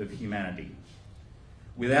dignity of humanity.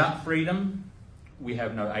 Without freedom, we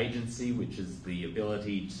have no agency, which is the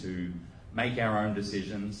ability to make our own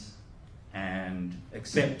decisions and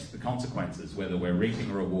accept the consequences, whether we're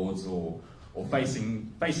reaping rewards or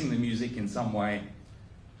facing the music in some way.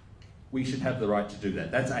 We should have the right to do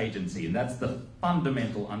that. That's agency, and that's the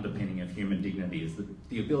fundamental underpinning of human dignity, is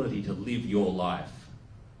the ability to live your life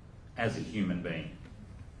as a human being.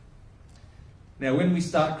 Now, when we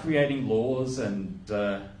start creating laws and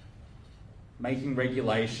making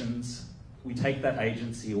regulations, we take that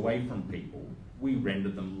agency away from people. We render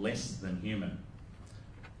them less than human.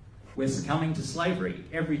 We're succumbing to slavery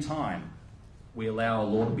every time we allow a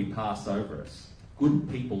law to be passed over us. Good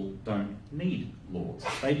people don't need laws.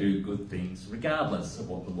 They do good things regardless of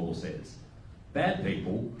what the law says. Bad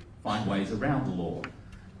people find ways around the law.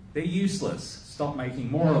 They're useless. Stop making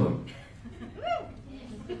more of them.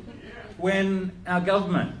 When our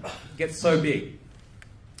government gets so big,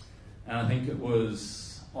 and I think it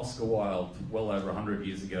was Oscar Wilde well over 100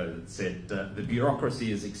 years ago that said, the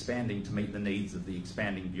bureaucracy is expanding to meet the needs of the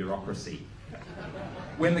expanding bureaucracy.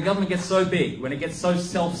 When the government gets so big, when it gets so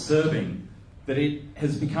self-serving that it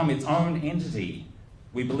has become its own entity,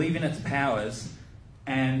 we believe in its powers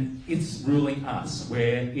and it's ruling us,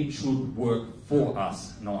 where it should work for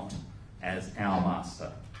us, not as our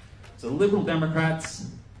master. So the Liberal Democrats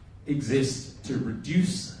exist to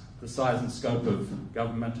reduce the size and scope of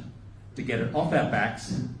government, to get it off our backs,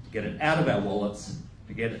 to get it out of our wallets,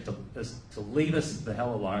 to get it to leave us the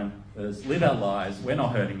hell alone, us live our lives, we're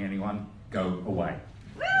not hurting anyone, go away.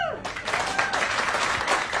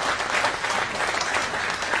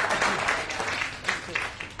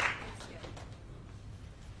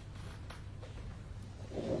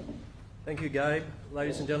 Thank you, Gabe.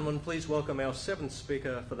 Ladies and gentlemen, please welcome our seventh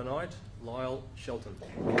speaker for the night, Lyle Shelton.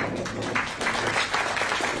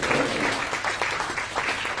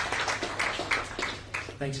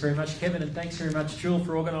 Thanks very much, Kevin, and thanks very much, Jewel,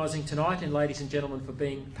 for organising tonight, and ladies and gentlemen, for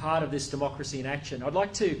being part of this Democracy in Action. I'd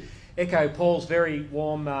like to echo Paul's very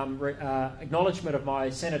warm acknowledgement of my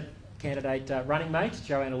Senate candidate running mate,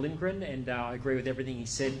 Joanna Lindgren, and I agree with everything he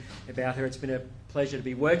said about her. It's been a pleasure to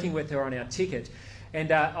be working with her on our ticket.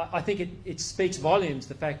 And I think it speaks volumes,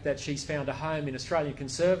 the fact that she's found a home in Australian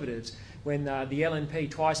Conservatives when the LNP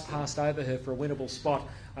twice passed over her for a winnable spot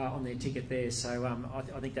on their ticket there. So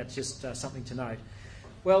I think that's just something to note.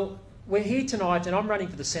 Well, we're here tonight, and I'm running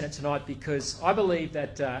for the Senate tonight because I believe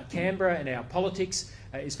that Canberra and our politics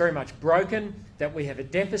is very much broken, that we have a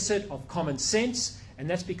deficit of common sense, and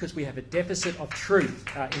that's because we have a deficit of truth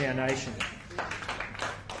in our nation.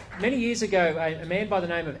 Many years ago, a man by the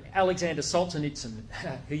name of Alexander Solzhenitsyn,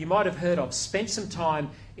 who you might have heard of, spent some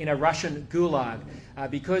time in a Russian gulag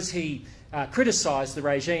because he criticised the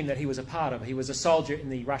regime that he was a part of. He was a soldier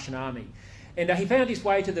in the Russian army. And he found his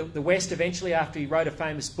way to the West eventually after he wrote a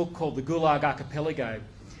famous book called The Gulag Archipelago.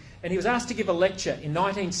 And he was asked to give a lecture in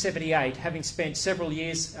 1978, having spent several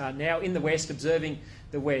years now in the West, observing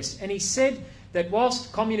the West. And he said that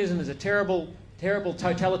whilst communism is a terrible, terrible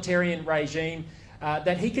totalitarian regime,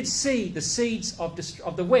 that he could see the seeds of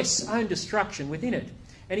the West's own destruction within it.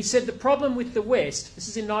 And he said the problem with the West, this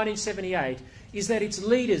is in 1978, is that its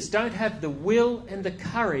leaders don't have the will and the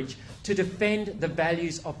courage to defend the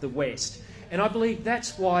values of the West. And I believe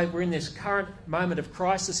that's why we're in this current moment of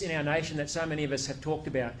crisis in our nation that so many of us have talked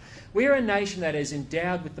about. We are a nation that is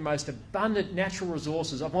endowed with the most abundant natural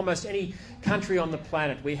resources of almost any country on the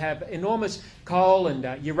planet. We have enormous coal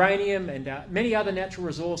and uranium and many other natural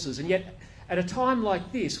resources, and yet at a time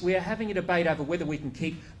like this, we are having a debate over whether we can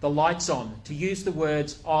keep the lights on, to use the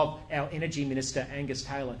words of our Energy Minister, Angus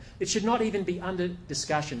Taylor. It should not even be under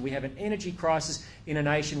discussion. We have an energy crisis in a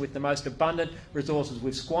nation with the most abundant resources.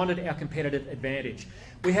 We've squandered our competitive advantage.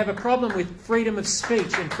 We have a problem with freedom of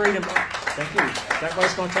speech and freedom... Thank you. Don't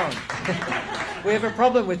waste my time. We have a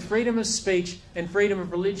problem with freedom of speech and freedom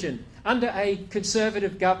of religion under a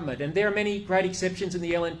Conservative government. And there are many great exceptions in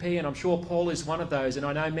the LNP, and I'm sure Paul is one of those, and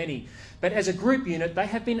I know many. But as a group unit, they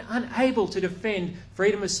have been unable to defend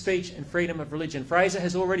freedom of speech and freedom of religion. Fraser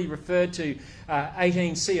has already referred to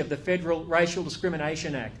 18C of the Federal Racial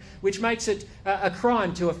Discrimination Act, which makes it a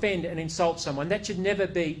crime to offend and insult someone. That should never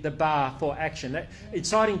be the bar for action.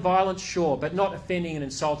 Inciting violence, sure, but not offending and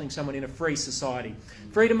insulting someone in a free society.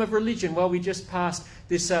 Freedom of religion, well, we just passed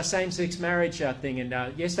this same-sex marriage thing,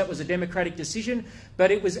 and yes, that was a democratic decision,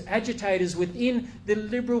 but it was agitators within the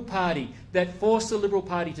Liberal Party that forced the Liberal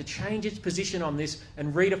Party to change its position on this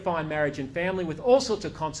and redefine marriage and family with all sorts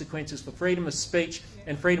of consequences for freedom of speech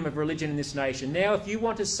and freedom of religion in this nation. Now, if you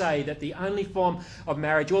want to say that the only form of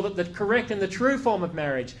marriage, or that the correct and the true form of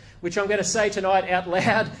marriage, which I'm going to say tonight out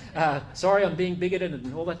loud, sorry I'm being bigoted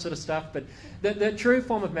and all that sort of stuff, but the true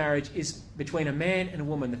form of marriage is between a man and a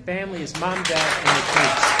woman. The family is mum, dad and the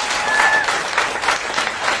kids.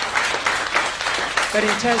 But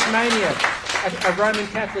in Tasmania, a Roman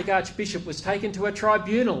Catholic archbishop was taken to a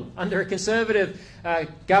tribunal under a Conservative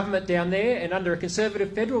government down there and under a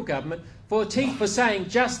Conservative federal government for saying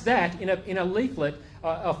just that in a leaflet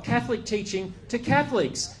of Catholic teaching to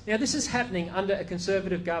Catholics. Now, this is happening under a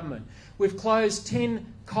Conservative government. We've closed 10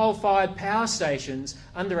 coal-fired power stations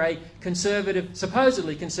under a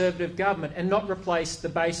supposedly Conservative government and not replaced the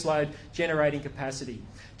baseload generating capacity.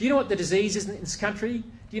 Do you know what the disease is in this country?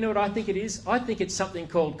 Do you know what I think it is? I think it's something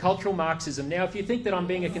called cultural Marxism. Now, if you think that I'm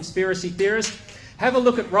being a conspiracy theorist, have a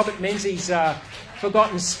look at Robert Menzies'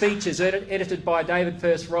 Forgotten Speeches, edited by David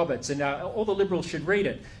First Roberts, and all the Liberals should read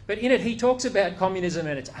it. But in it, he talks about communism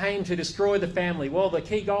and its aim to destroy the family. Well, the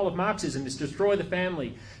key goal of Marxism is destroy the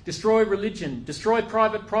family, destroy religion, destroy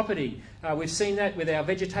private property. We've seen that with our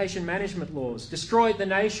vegetation management laws. Destroy the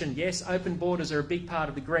nation. Yes, open borders are a big part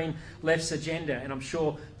of the Green Left's agenda, and I'm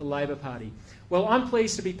sure the Labor Party. Well, I'm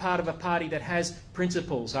pleased to be part of a party that has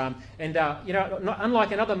principles.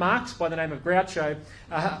 Unlike another Marx by the name of Groucho,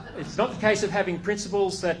 it's not the case of having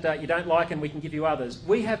principles that you don't like and we can give you others.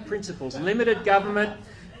 We have principles: limited government,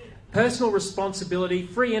 personal responsibility,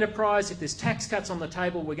 free enterprise. If there's tax cuts on the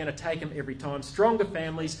table, we're going to take them every time. Stronger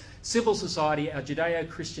families, civil society, our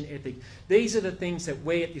Judeo-Christian ethic. These are the things that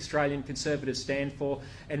we at the Australian Conservatives stand for.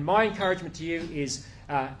 And my encouragement to you is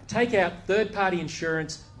take out third-party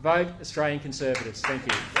insurance, vote Australian Conservatives. Thank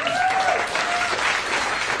you.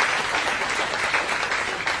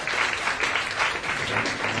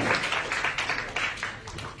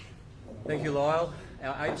 Thank you, Lyle.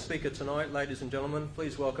 Our eighth speaker tonight, ladies and gentlemen,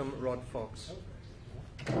 please welcome Rod Fox.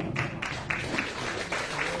 Thank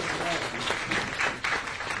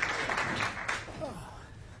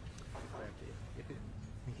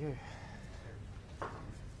you.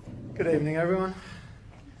 Good evening, everyone.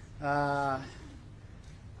 I'd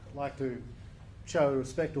like to show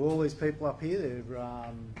respect to all these people up here.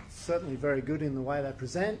 They're certainly very good in the way they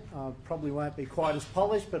present. I probably won't be quite as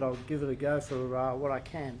polished, but I'll give it a go for what I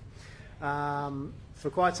can. For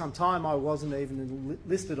quite some time, I wasn't even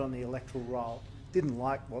listed on the electoral roll. Didn't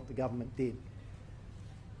like what the government did.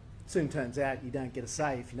 Soon turns out you don't get a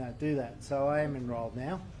say if you don't do that. So I am enrolled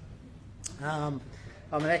now. I'm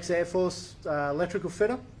an ex-Air Force electrical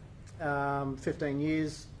fitter, 15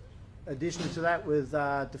 years. Addition to that with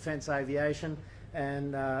defence aviation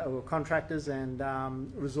and or contractors and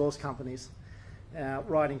resource companies.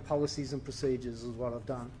 Writing policies and procedures is what I've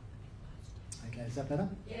done. Okay, is that better?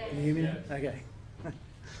 Yeah. Can you hear me? Yeah. Okay.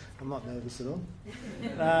 I'm not nervous at all.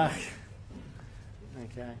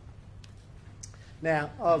 Okay.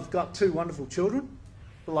 Now, I've got two wonderful children,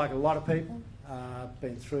 but like a lot of people,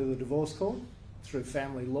 been through the divorce court, through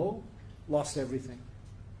family law, lost everything.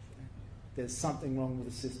 There's something wrong with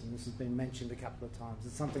the system. This has been mentioned a couple of times.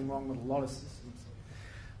 There's something wrong with a lot of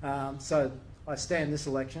systems. So I stand this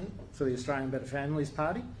election for the Australian Better Families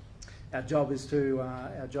Party. Our job is to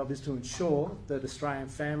ensure that Australian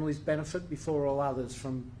families benefit before all others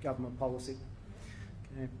from government policy.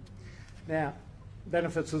 Okay. Now,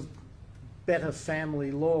 benefits of better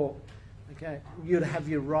family law. Okay, you'd have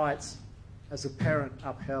your rights as a parent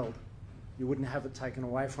upheld. You wouldn't have it taken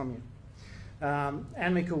away from you.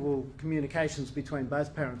 Amicable communications between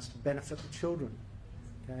both parents to benefit the children.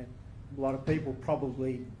 Okay, a lot of people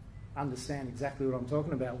probably understand exactly what I'm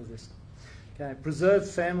talking about with this. Okay, preserve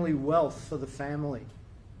family wealth for the family,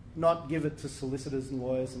 not give it to solicitors and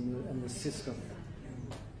lawyers and the system.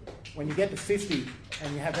 When you get to 50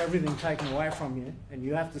 and you have everything taken away from you and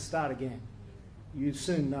you have to start again, you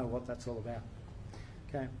soon know what that's all about.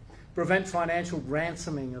 Okay, prevent financial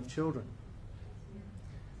ransoming of children.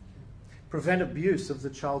 Prevent abuse of the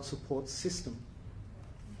child support system.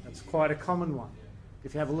 That's quite a common one.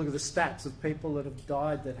 If you have a look at the stats of people that have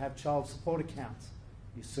died that have child support accounts,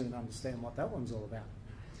 you soon understand what that one's all about.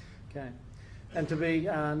 Okay, and to be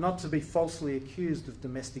not to be falsely accused of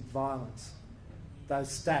domestic violence. Those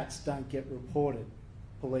stats don't get reported.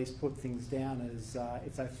 Police put things down as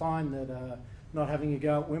if they find that not having a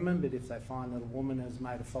go at women, but if they find that a woman has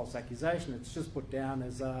made a false accusation, it's just put down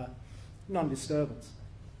as non-disturbance.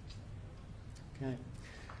 Okay.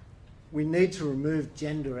 We need to remove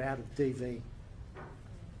gender out of DV.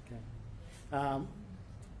 Okay.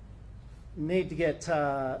 need to get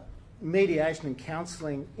mediation and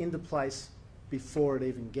counselling into place before it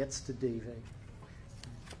even gets to DV.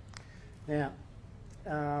 Now,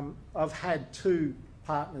 I've had two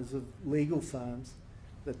partners of legal firms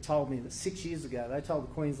that told me that 6 years ago they told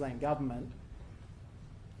the Queensland government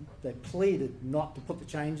they pleaded not to put the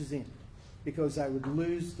changes in because they would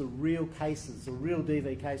lose the real cases, the real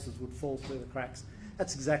DV cases would fall through the cracks.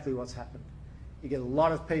 That's exactly what's happened. You get a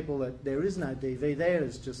lot of people that there is no DV there,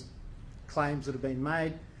 there's just claims that have been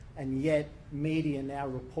made, and yet media now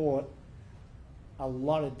report a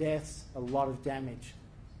lot of deaths, a lot of damage.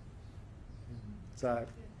 So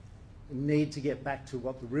we need to get back to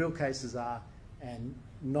what the real cases are and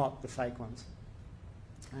not the fake ones.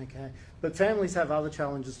 Okay, but families have other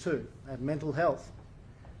challenges too. They have mental health.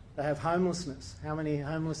 They have homelessness. How many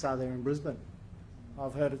homeless are there in Brisbane?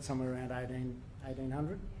 I've heard it somewhere around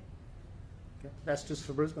 1,800. Okay. That's just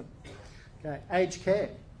for Brisbane. Okay. Aged care.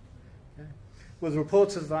 Okay. With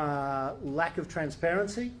reports of lack of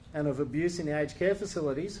transparency and of abuse in the aged care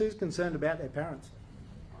facilities, who's concerned about their parents?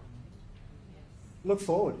 Look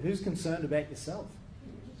forward. Who's concerned about yourself?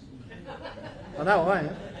 I know I am.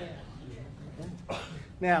 Okay.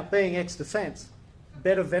 Now, being ex-defence,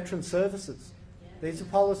 better veteran services. These are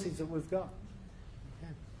policies that we've got.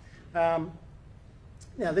 Okay.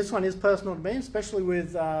 Now, this one is personal to me, especially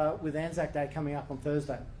with Anzac Day coming up on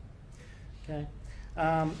Thursday. Okay.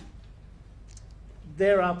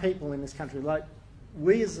 There are people in this country, like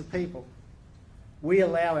we as a people, we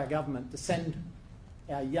allow our government to send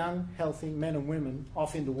our young, healthy men and women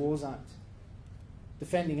off into war zones,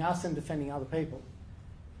 defending us and defending other people.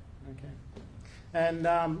 Okay. And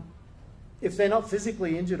if they're not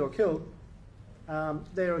physically injured or killed,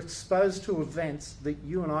 they're exposed to events that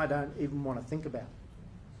you and I don't even want to think about.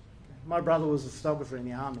 Okay. My brother was a photographer in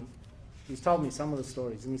the army. He's told me some of the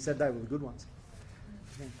stories, and he said they were the good ones.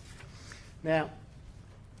 Okay. Now,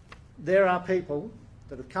 there are people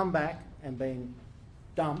that have come back and been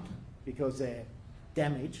dumped because they're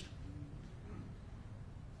damaged.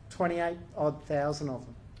 28,000 of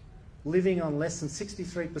them, living on less than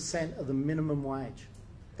 63% of the minimum wage.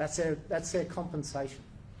 That's their compensation.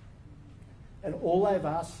 And all they've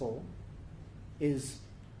asked for is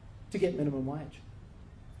to get minimum wage.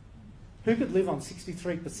 Who could live on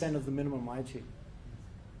 63% of the minimum wage here?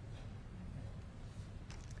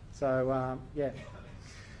 So, yeah.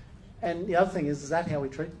 And the other thing is that how we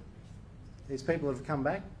treat them? These people have come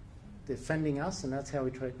back, they're defending us, and that's how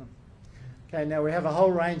we treat them. Okay, now we have a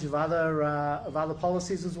whole range of other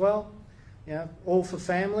policies as well. You know, all for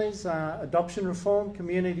families, adoption reform,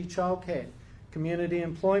 community childcare, community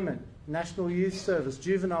employment, national youth service,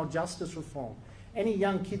 juvenile justice reform. Any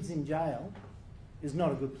young kids in jail is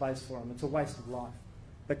not a good place for them. It's a waste of life.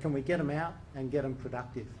 But can we get them out and get them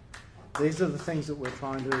productive? These are the things that we're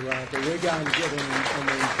trying to, that we're going to get in the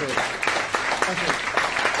improve. Thank you.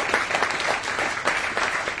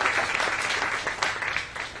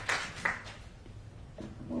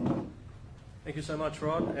 Thank you so much,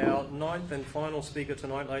 Rod. Our ninth and final speaker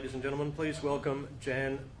tonight, ladies and gentlemen, please welcome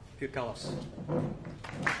Jan Pukalis.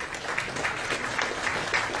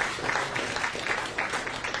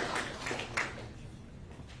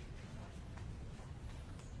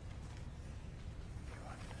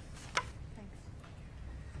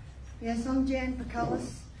 Yes, I'm Jan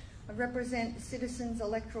Pukalis. I represent the Citizens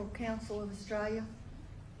Electoral Council of Australia.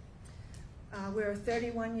 We're a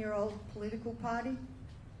 31-year-old political party.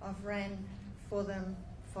 I've ran for them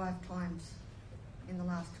 5 times in the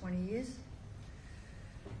last 20 years.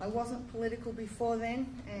 I wasn't political before then,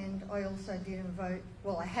 and I also didn't vote.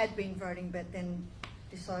 Well, I had been voting, but then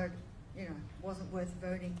decided, you know, it wasn't worth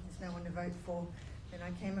voting. There's no one to vote for. Then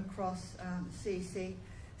I came across CEC.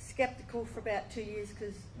 Skeptical for about 2 years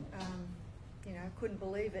because, you know, couldn't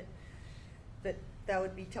believe it that they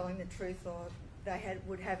would be telling the truth or they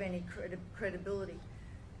would have any credibility.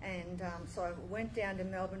 And so I went down to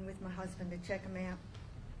Melbourne with my husband to check them out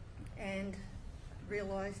and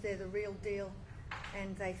realised they're the real deal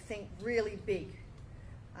and they think really big.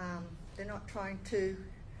 They're not trying to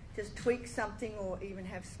just tweak something or even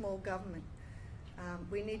have small government.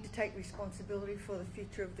 We need to take responsibility for the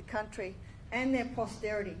future of the country and their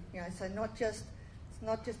posterity, you know, so it's not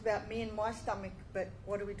just about me and my stomach, but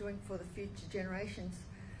what are we doing for the future generations?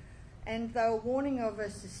 And they were warning of a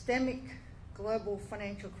systemic global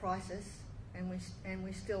financial crisis, and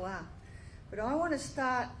we still are. But I want to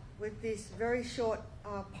start with this very short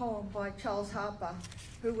poem by Charles Harper,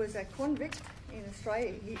 who was a convict in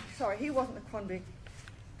Australia. He wasn't a convict.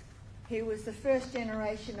 He was the first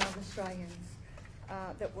generation of Australians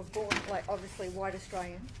that were born, like obviously white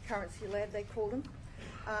Australian, currency lad they called him.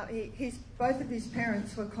 both of his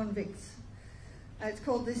parents were convicts. It's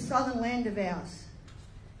called This Southern Land of Ours.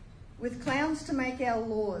 With clowns to make our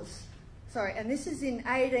laws. Sorry, and this is in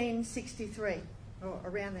 1863, or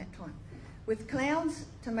around that time. With clowns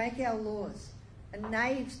to make our laws, and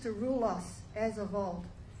knaves to rule us as of old.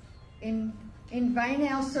 In vain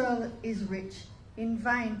our soil is rich, in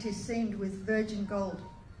vain 'tis seamed with virgin gold.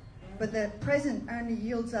 But the present only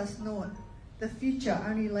yields us naught, the future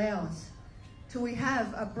only lowers, till we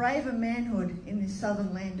have a braver manhood in this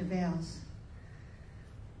southern land of ours.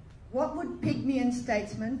 What would Pygmalion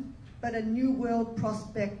statesman but a new world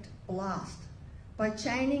prospect blast, by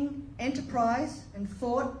chaining enterprise and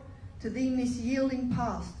thought to the misyielding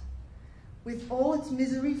past, with all its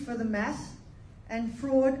misery for the mass and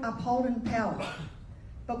fraud upholden power,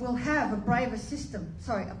 but we'll have a braver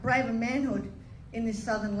a braver manhood in this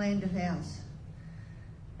southern land of ours.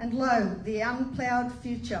 And lo, the unploughed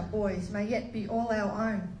future, boys, may yet be all our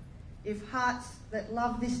own, if hearts that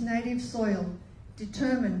love this native soil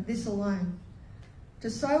determine this alone, to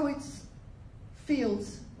sow its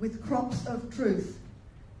fields with crops of truth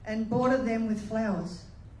and border them with flowers.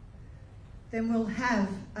 Then we'll have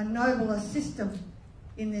a nobler system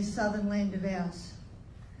in this southern land of ours.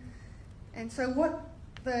 And so what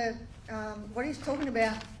he's talking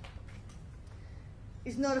about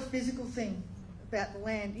is not a physical thing about the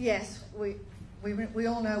land. Yes, we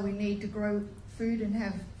all know we need to grow food and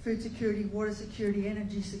have food security, water security,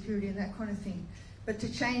 energy security, and that kind of thing. But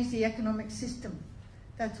to change the economic system,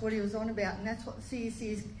 that's what he was on about, and that's what the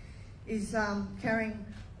CEC is carrying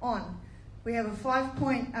on. We have a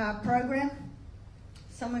 5-point program.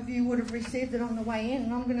 Some of you would have received it on the way in,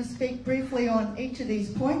 and I'm going to speak briefly on each of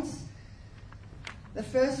these points. The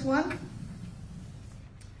first one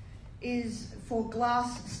is for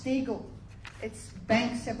Glass-Steagall. It's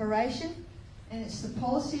bank separation, and it's the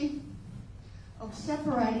policy of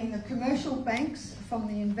separating the commercial banks from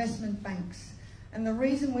the investment banks. And the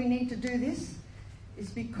reason we need to do this is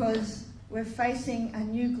because we're facing a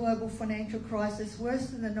new global financial crisis worse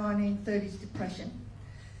than the 1930s depression.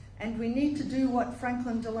 And we need to do what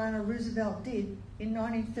Franklin Delano Roosevelt did in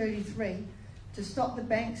 1933 to stop the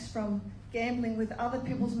banks from gambling with other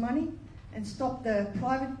people's money and stop the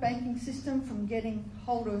private banking system from getting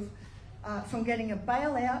getting a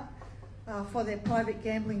bailout for their private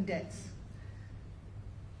gambling debts.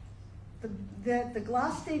 The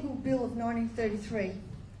Glass-Steagall Bill of 1933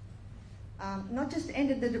 not just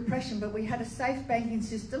ended the Depression, but we had a safe banking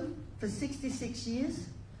system for 66 years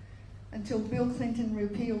until Bill Clinton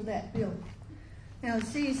repealed that bill. Now the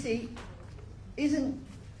CEC isn't,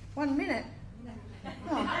 1 minute,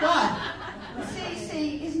 oh God, the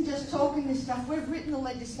CEC isn't just talking this stuff. We've written the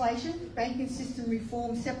legislation, Banking System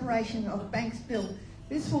Reform, Separation of Banks Bill.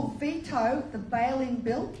 This will veto the bail-in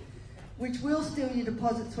bill, which will steal your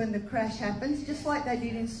deposits when the crash happens, just like they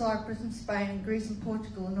did in Cyprus and Spain and Greece and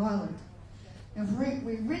Portugal and Ireland. Now,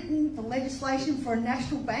 we've written the legislation for a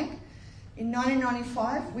national bank in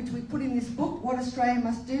 1995, which we put in this book, What Australia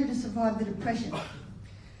Must Do to Survive the Depression.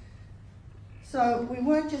 So we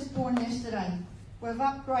weren't just born yesterday. We've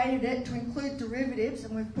upgraded it to include derivatives,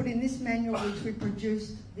 and we've put in this manual which we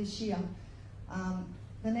produced this year.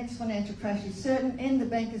 The next financial crash is certain, end the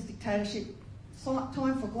bankers' dictatorship,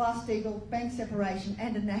 time for Glass-Steagall, bank separation,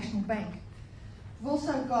 and a national bank. We've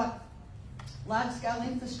also got large-scale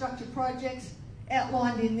infrastructure projects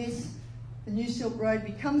outlined in this. The New Silk Road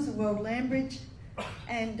becomes the world land bridge,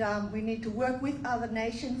 and we need to work with other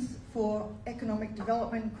nations for economic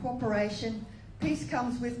development, cooperation. Peace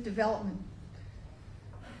comes with development.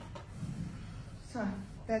 So,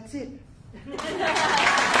 that's it. So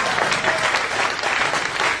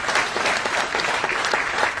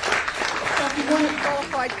if you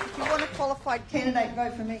want a qualified candidate,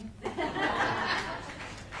 vote for me.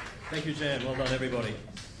 Thank you, Jan. Well done, everybody.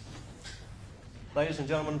 Ladies and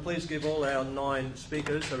gentlemen, please give all our 9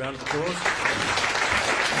 speakers a round of applause.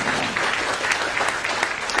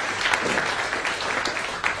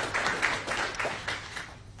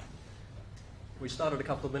 We started a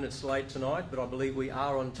couple of minutes late tonight, but I believe we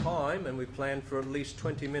are on time, and we planned for at least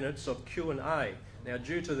 20 minutes of Q&A. Now,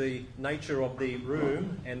 due to the nature of the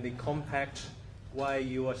room and the compact way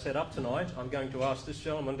you are set up tonight, I'm going to ask this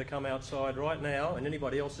gentleman to come outside right now, and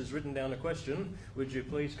anybody else who's written down a question, would you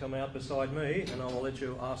please come out beside me, and I will let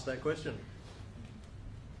you ask that question.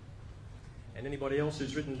 And anybody else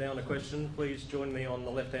who's written down a question, please join me on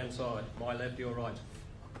the left-hand side. My left, your right.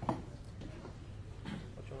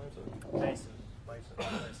 What's your name, sir? Mason.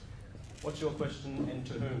 Mason. What's your question, and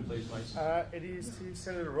to whom, please, Mason? It is to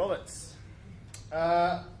Senator Roberts.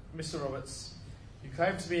 Mr. Roberts, you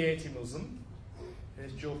claim to be anti-Muslim.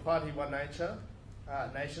 Is your party One Nature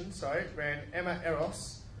nation, ran Emma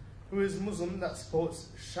Eros, who is Muslim that supports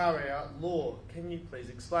Sharia law. Can you please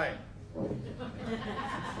explain?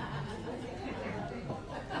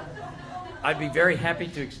 I'd be very happy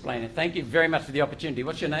to explain it. Thank you very much for the opportunity.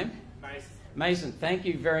 What's your name? Mason. Mason, thank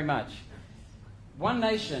you very much. One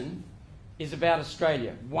Nation is about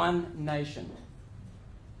Australia. One Nation.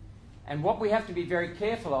 And what we have to be very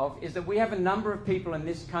careful of is that we have a number of people in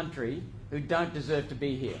this country who don't deserve to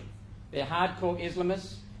be here. They're hardcore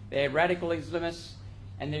Islamists, they're radical Islamists,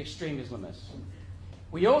 and they're extreme Islamists.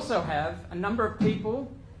 We also have a number of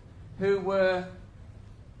people who were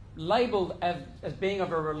labelled as being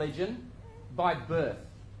of a religion by birth.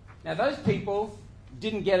 Now, those people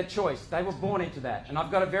didn't get a choice. They were born into that. And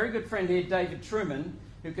I've got a very good friend here, David Truman,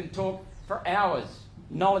 who can talk for hours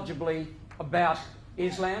knowledgeably about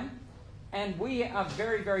Islam. And we are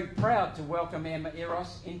very, very proud to welcome Emma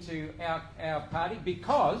Eros into our party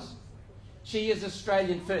because she is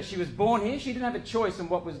Australian first. She was born here. She didn't have a choice in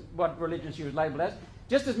what religion she was labelled as.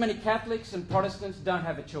 Just as many Catholics and Protestants don't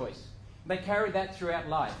have a choice. They carry that throughout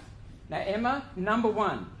life. Now, Emma, number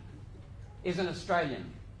one, is an Australian.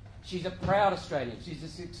 She's a proud Australian. She's a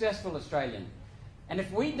successful Australian. And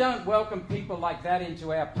if we don't welcome people like that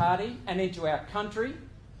into our party and into our country,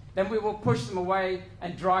 then we will push them away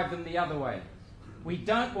and drive them the other way. We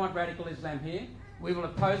don't want radical Islam here. We will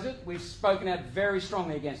oppose it. We've spoken out very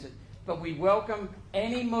strongly against it. But we welcome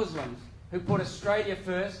any Muslims who put Australia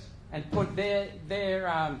first and put their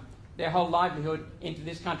whole livelihood into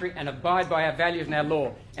this country and abide by our values and our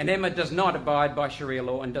law. And Emma does not abide by Sharia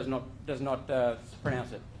law and does not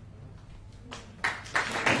pronounce it.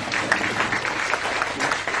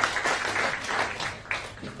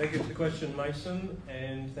 Thank you for the question, Mason,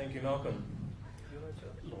 and thank you, Malcolm.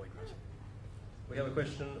 Lloyd. We have a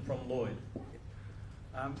question from Lloyd.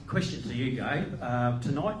 Question to you, Gabe.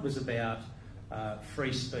 Tonight was about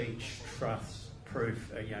free speech,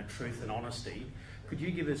 truth and honesty. Could you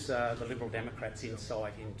give us the Liberal Democrats'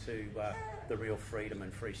 insight into the real freedom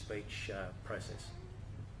and free speech process?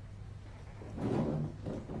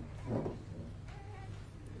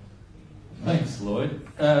 Thanks, Lloyd.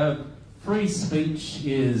 Free speech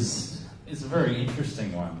is a very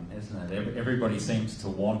interesting one, isn't it? Everybody seems to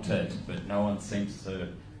want it, but no one seems to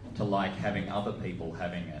like having other people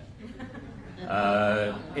having it.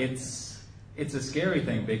 It's a scary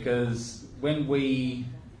thing because when we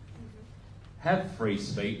have free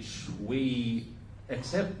speech, we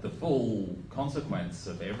accept the full consequence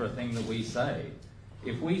of everything that we say.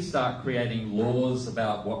 If we start creating laws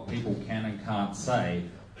about what people can and can't say,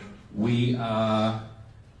 we are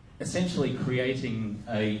essentially creating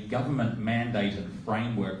a government-mandated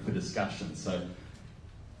framework for discussion. So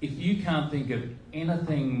if you can't think of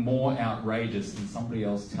anything more outrageous than somebody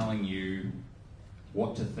else telling you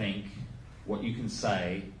what to think, what you can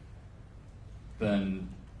say, then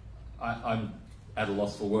I'm at a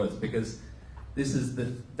loss for words, because this is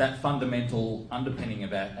that fundamental underpinning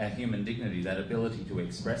of our human dignity, that ability to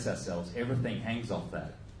express ourselves. Everything hangs off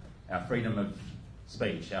that. Our freedom of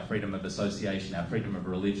speech, our freedom of association, our freedom of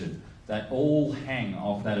religion, that all hang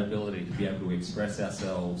off that ability to be able to express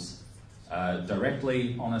ourselves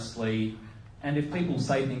directly, honestly, and if people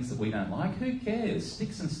say things that we don't like, who cares?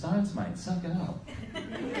 Sticks and stones, mate, suck it up.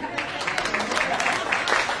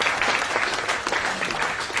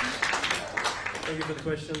 Thank you for the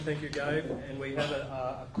question. Thank you, Gabe. And we have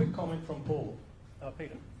a quick comment from Paul.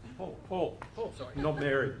 Peter. Paul, sorry. Not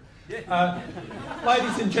Mary.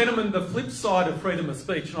 Ladies and gentlemen, the flip side of freedom of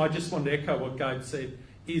speech, and I just want to echo what Gabe said,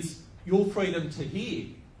 is your freedom to hear,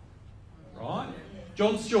 right?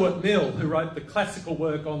 John Stuart Mill, who wrote the classical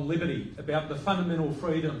work on liberty about the fundamental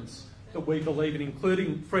freedoms that we believe in,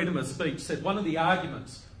 including freedom of speech, said one of the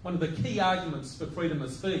key arguments for freedom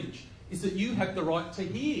of speech is that you have the right to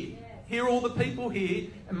hear. Hear all the people here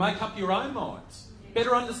and make up your own minds.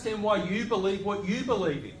 Better understand why you believe what you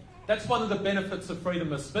believe in. That's one of the benefits of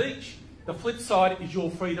freedom of speech. The flip side is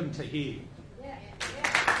your freedom to hear.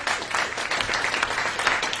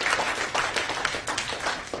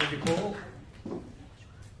 Thank you, Paul.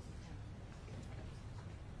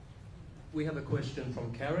 We have a question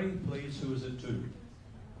from Carrie. Please, who is it to?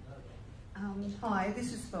 Hi,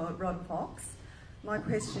 this is for Rod Fox. My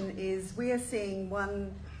question is, we are seeing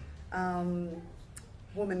one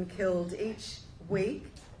woman killed each week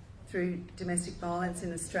through domestic violence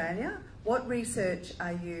in Australia. What research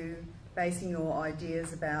are you basing your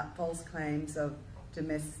ideas about false claims of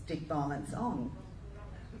domestic violence on?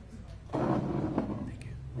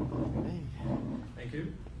 Thank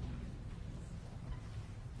you.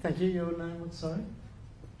 Thank you. Your name, what, sorry?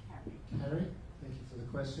 Carrie. Thank you for the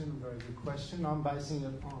question. Very good question. I'm basing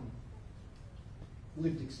it on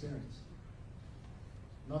lived experience.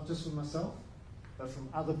 Not just from myself, but from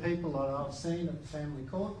other people that I've seen at the family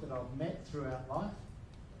court, that I've met throughout life.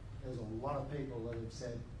 There's a lot of people that have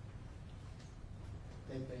said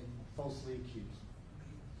they've been falsely accused.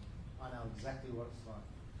 I know exactly what it's like.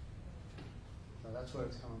 So that's where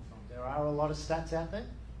it's coming from. There are a lot of stats out there,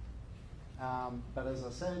 but as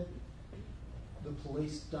I said, the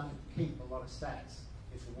police don't keep a lot of stats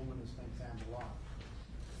if a woman has been found alive.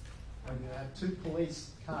 When you have 2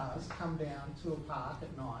 police cars come down to a park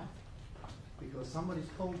at night because somebody's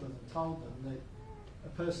called them and told them that a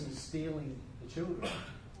person is stealing the children,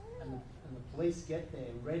 and the police get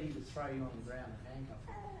there ready to throw you on the ground and handcuff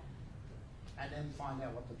you, and then find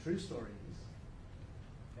out what the true story is,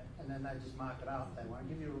 okay? And then they just mark it up. They won't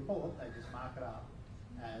give you a report, they just mark it up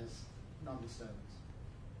as non-disturbance.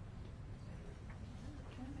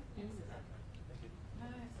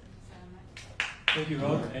 Thank you,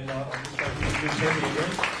 Rod. And I'm just going to introduce Henry again.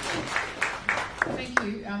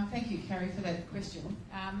 Thank you, Carrie, for that question.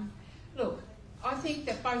 Look, I think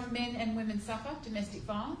that both men and women suffer domestic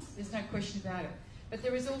violence. There's no question about it. But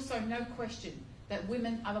there is also no question that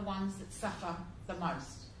women are the ones that suffer the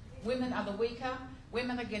most. Women are the weaker.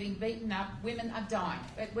 Women are getting beaten up. Women are dying.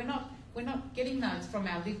 But we're not getting those from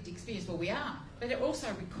our lived experience. Well, we are, but they're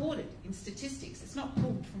also recorded in statistics. It's not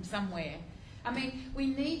pulled from somewhere. I mean, we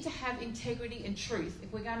need to have integrity and truth.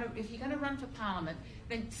 If you're going to run for Parliament,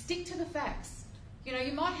 then stick to the facts. You know,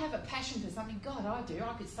 you might have a passion for something. God, I do.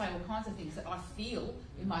 I could say all kinds of things that I feel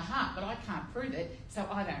in my heart, but I can't prove it, so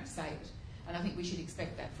I don't say it. And I think we should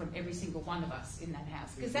expect that from every single one of us in that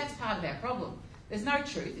house, because that's part of our problem. There's no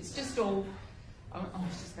truth. It's just all... I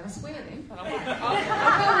was just going to swear then, but I won't. I'll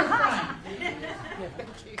refrain. Yeah,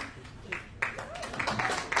 thank you.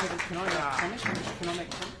 Can I make a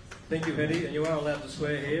comment? Thank you, Hetty, and you are allowed to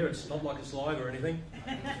swear here. It's not like it's live or anything.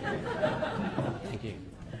 Thank you.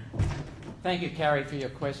 Thank you, Carrie, for your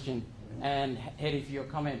question, and Hetty for your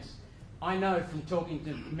comments. I know from talking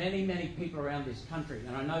to many, many people around this country,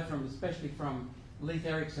 and I know especially from Leith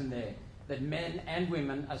Erickson there, that men and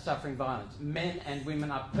women are suffering violence. Men and women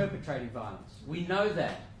are perpetrating violence. We know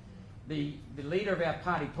that. The leader of our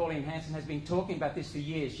party, Pauline Hanson, has been talking about this for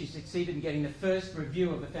years. She succeeded in getting the first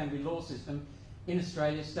review of the family law system in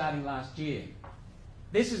Australia starting last year.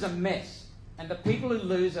 This is a mess, and the people who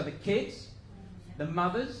lose are the kids, the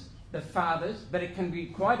mothers, the fathers, but it can be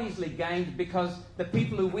quite easily gained because the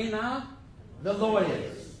people who win are the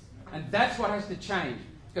lawyers. And that's what has to change.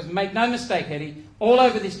 Because make no mistake, Hetty, all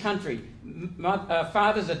over this country,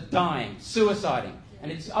 fathers are dying, suiciding,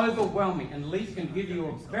 and it's overwhelming, and Leith can give you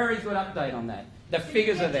a very good update on that. The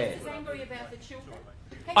figures are there. Angry about the children.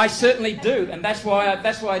 I certainly do, and that's why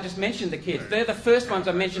I just mentioned the kids. They're the first ones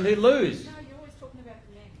I mentioned who lose. No, you're always talking about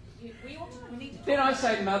the men. We need to Did I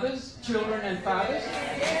say mothers, children and fathers?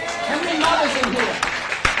 How many mothers in here?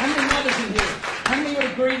 How many mothers in here? How many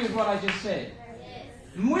would agree with what I just said?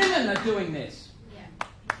 Women are doing this.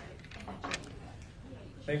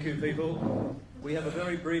 Thank you, people. We have a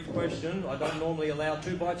very brief question. I don't normally allow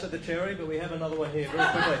 2 bites at the cherry, but we have another one here very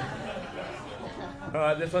quickly.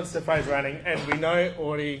 This one's to Fraser Anning, and we know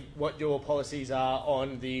already what your policies are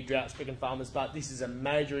on the drought-stricken farmers, but this is a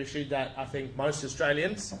major issue that I think most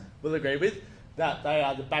Australians will agree with, that they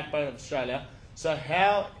are the backbone of Australia. So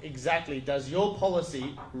how exactly does your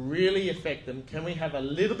policy really affect them? Can we have a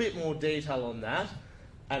little bit more detail on that?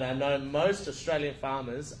 And I know most Australian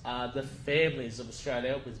farmers are the families of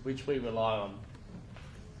Australia with which we rely on.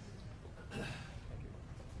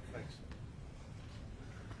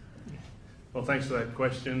 Well, thanks for that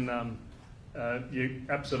question. You're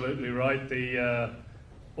absolutely right.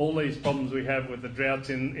 All these problems we have with the droughts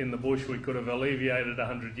in the bush we could have alleviated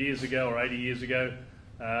 100 years ago or 80 years ago.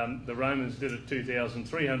 The Romans did it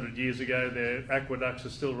 2,300 years ago. Their aqueducts are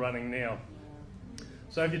still running now.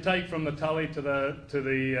 So if you take from the Tully to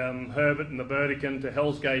the Herbert and the Burdekin to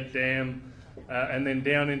Hell's Gate Dam, and then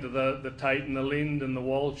down into the Tate and the Lind and the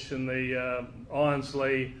Walsh and the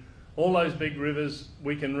Ironslee, all those big rivers,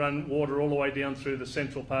 we can run water all the way down through the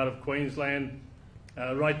central part of Queensland,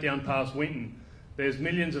 right down past Winton. There's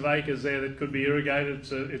millions of acres there that could be irrigated.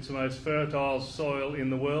 It's the most fertile soil in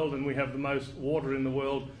the world, and we have the most water in the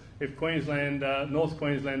world. If Queensland, North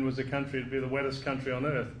Queensland was a country, it'd be the wettest country on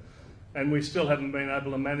earth. And we still haven't been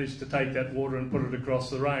able to manage to take that water and put it across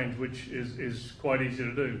the range, which is quite easy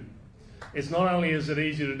to do. It's not only is it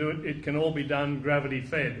easy to do it, it can all be done gravity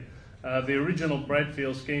fed. The original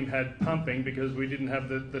Bradfield scheme had pumping because we didn't have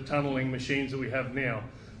the tunnelling machines that we have now.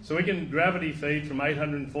 So we can gravity feed from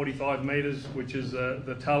 845 metres, which is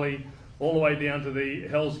the Tully, all the way down to the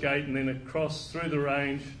Hell's Gate and then across through the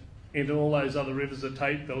range into all those other rivers, the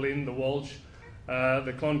Tate, the Lind, the Walsh,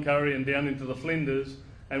 the Cloncurry and down into the Flinders,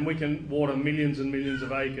 and we can water millions and millions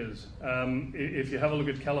of acres. If you have a look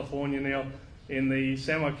at California now, in the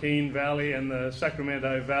San Joaquin Valley and the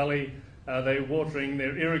Sacramento Valley,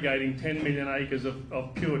 they're irrigating 10 million acres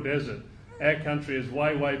of pure desert. Our country is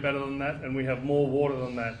way, way better than that, and we have more water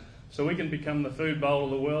than that. So we can become the food bowl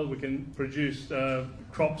of the world, we can produce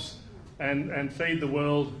crops and feed the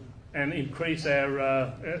world and increase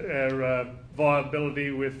our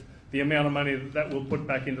viability with the amount of money that we'll put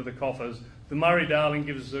back into the coffers. The Murray-Darling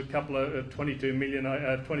gives us a couple of 22 billion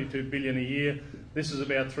a year. This is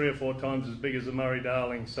about 3 or 4 times as big as the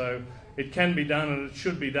Murray-Darling. So it can be done and it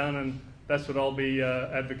should be done, and that's what I'll be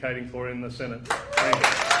advocating for in the Senate.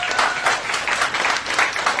 Thanks.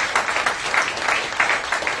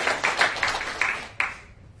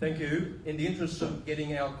 Thank you. In the interest of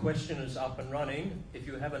getting our questioners up and running, if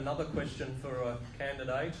you have another question for a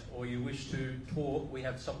candidate or you wish to talk, we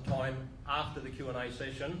have some time after the Q&A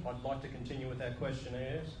session. I'd like to continue with our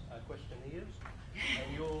questionnaires.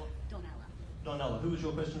 And you're? Donella. Who was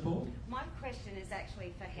your question for? My question is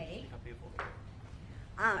actually for Hetty.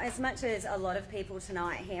 As much as a lot of people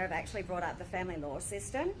tonight here have actually brought up the family law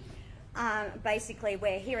system, basically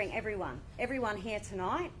we're hearing everyone here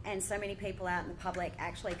tonight, and so many people out in the public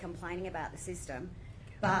actually complaining about the system.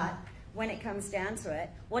 But when it comes down to it,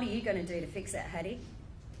 what are you going to do to fix it, Hetty?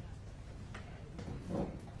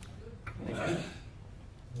 Thank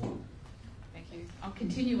you. I'll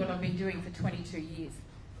continue what I've been doing for 22 years,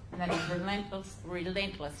 and that is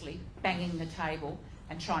relentlessly banging the table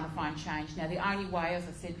and trying to find change. Now, the only way, as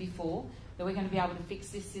I said before, that we're going to be able to fix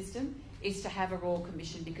this system is to have a Royal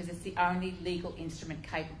Commission, because it's the only legal instrument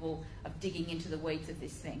capable of digging into the weeds of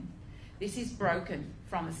this thing. This is broken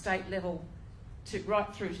from the state level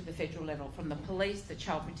right through to the federal level, from the police, the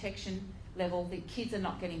child protection level. The kids are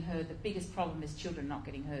not getting heard. The biggest problem is children not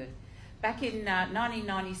getting heard. Back in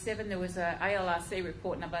 1997, there was a ALRC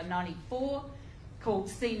report number 94 called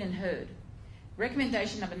Seen and Heard.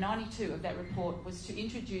 Recommendation number 92 of that report was to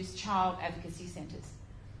introduce child advocacy centres,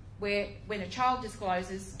 where when a child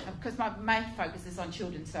discloses, because my main focus is on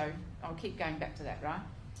children, so I'll keep going back to that, right?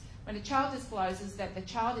 When a child discloses that the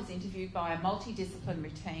child is interviewed by a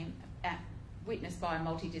multidisciplinary team, witnessed by a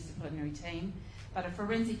multidisciplinary team, but a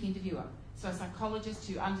forensic interviewer, so a psychologist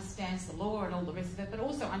who understands the law and all the rest of it, but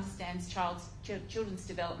also understands children's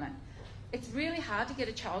development. It's really hard to get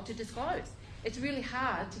a child to disclose. It's really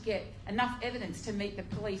hard to get enough evidence to meet the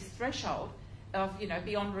police threshold of,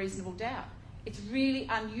 beyond reasonable doubt. It's really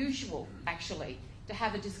unusual, actually, to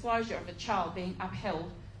have a disclosure of a child being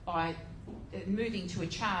upheld by moving to a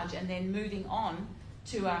charge and then moving on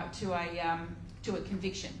to a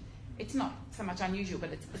conviction. It's not so much unusual,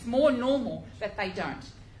 but it's more normal that they don't.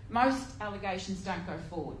 Most allegations don't go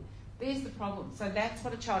forward. There's the problem. So that's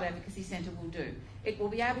what a child advocacy centre will do. It will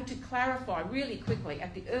be able to clarify really quickly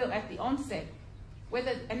at the onset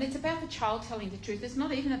whether, and it's about the child telling the truth. It's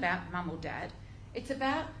not even about mum or dad. It's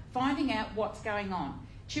about finding out what's going on.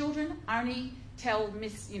 Children only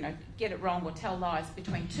get it wrong or tell lies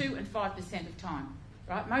between 2 and 5% of time,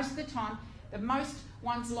 right? Most of the time, the most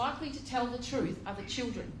ones likely to tell the truth are the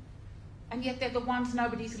children, and yet they're the ones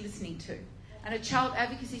nobody's listening to. And a child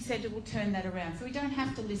advocacy centre will turn that around. So we don't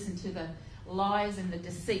have to listen to the lies and the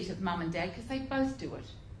deceit of mum and dad, because they both do it.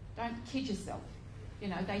 Don't kid yourself.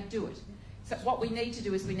 They do it. So what we need to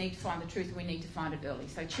do is we need to find the truth, and we need to find it early.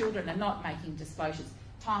 So children are not making disclosures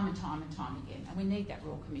time and time and time again. And we need that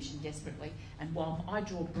Royal Commission desperately. And while I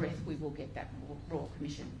draw breath, we will get that Royal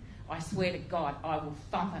Commission. I swear to God, I will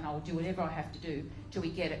thump and I will do whatever I have to do till we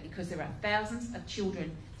get it, because there are thousands of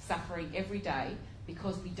children suffering every day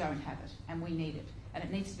because we don't have it, and we need it. And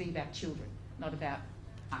it needs to be about children, not about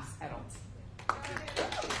us adults.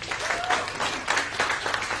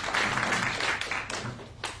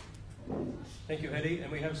 Thank you, Hetty.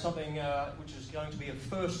 And we have something which is going to be a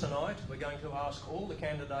first tonight. We're going to ask all the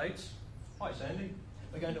candidates... Hi, Sandy.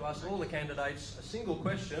 We're going to ask all the candidates a single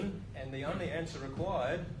question, and the only answer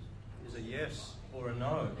required is a yes or a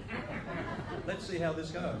no. Let's see how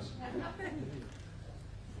this goes.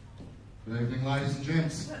 Good evening, ladies and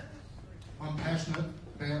gents. I'm passionate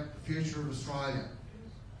about the future of Australia,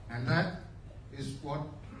 and that is what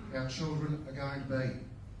our children are going to be,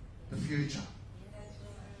 the future.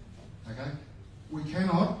 Okay? We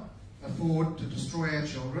cannot afford to destroy our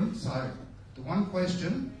children, so the one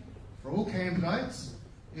question for all candidates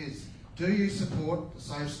is, do you support the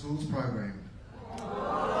Safe Schools program?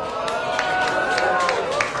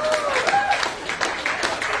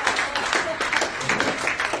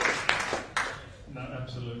 No,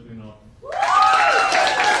 absolutely not.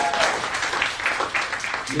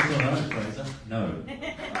 Yes or no, Fraser? No.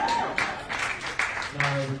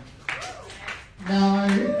 No. No.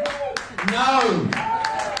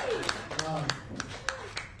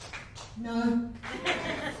 No.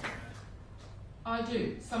 I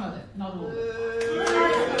do. Some of it, not all.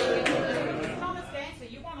 Honest answer.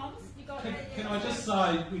 You want honest? You got it. Can I just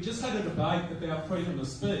say, we just had a debate about freedom of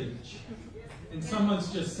speech, and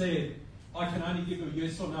someone's just said, I can only give a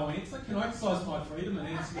yes or no answer. Can I exercise my freedom and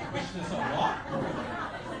answer the question as I like?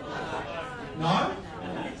 No?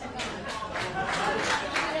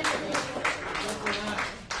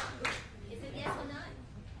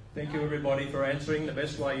 Thank you, everybody, for answering the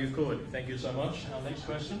best way you could. Thank you so much. Our next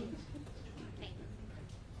question.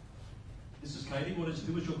 This is Katie. Who was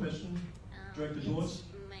your question directed towards?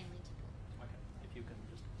 Mainly to Okay, if you can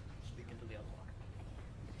just speak into the other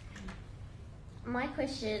mic. my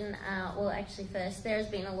question, well, actually, first, there has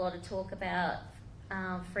been a lot of talk about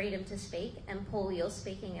freedom to speak, and Paul, you're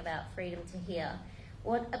speaking about freedom to hear.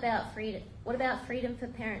 What about freedom for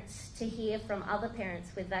parents to hear from other parents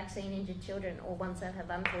with vaccine-injured children or ones that have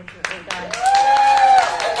unfortunately died?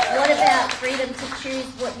 What about freedom to choose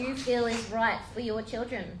what you feel is right for your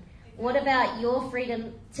children? What about your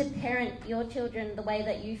freedom to parent your children the way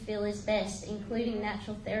that you feel is best, including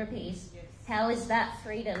natural therapies? How is that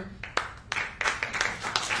freedom?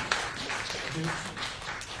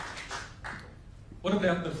 What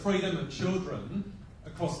about the freedom of children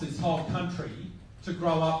across this whole country to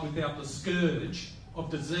grow up without the scourge of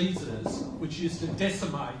diseases which used to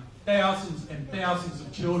decimate thousands and thousands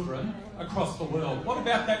of children across the world? What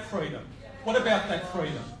about that freedom? What about that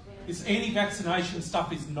freedom? This anti-vaccination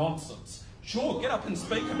stuff is nonsense. Sure, get up and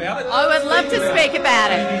speak about it. I would love to speak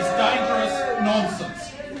about it. It is dangerous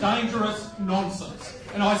nonsense. Dangerous nonsense.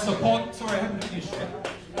 And I support, sorry, I haven't finished yet.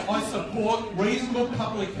 I support reasonable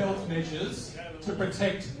public health measures to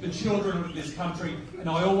protect the children of this country, and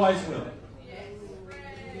I always will.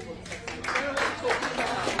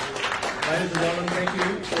 Ladies and gentlemen, thank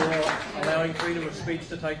you for allowing freedom of speech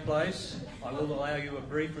to take place. I will allow you a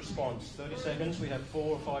brief response. 30 seconds. We have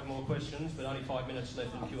 4 or 5 more questions, but only 5 minutes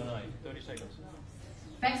left in Q&A. 30 seconds.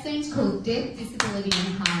 Vaccines cause death, disability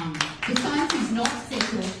and harm. The science is not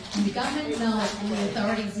settled and the government know it and the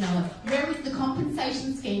authorities know it. Where is the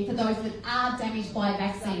compensation scheme for those that are damaged by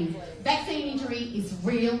vaccines? Vaccine injury is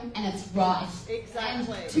real and it's right.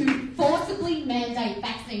 Exactly. And to forcibly mandate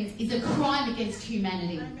vaccines is a crime against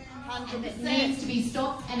humanity. 100%. And it needs to be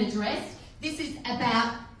stopped and addressed. This is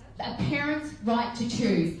about a parent's right to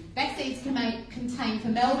choose. Vaccines contain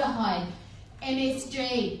formaldehyde,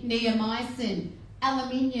 MSG, neomycin,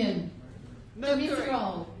 aluminium,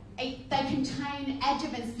 glycerol. They contain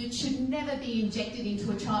adjuvants that should never be injected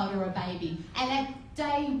into a child or a baby. And at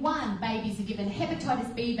day 1, babies are given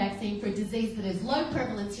hepatitis B vaccine for a disease that is low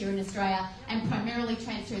prevalence here in Australia and primarily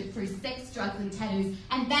transferred through sex, drugs and tattoos.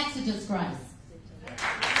 And that's a disgrace.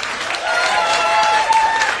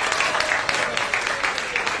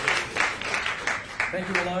 Thank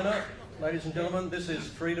you, Alona. Ladies and gentlemen, this is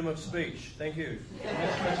freedom of speech. Thank you.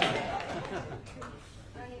 Next question.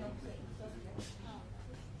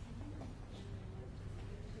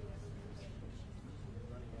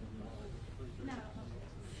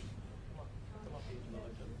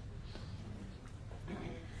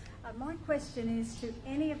 My question is to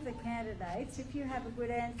any of the candidates. If you have a good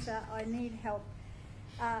answer, I need help.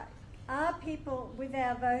 Are people with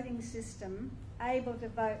our voting system able to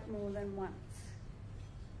vote more than once?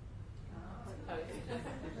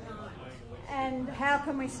 And how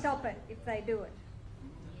can we stop it if they do it?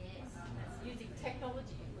 Using technology.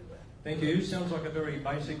 Thank you. Sounds like a very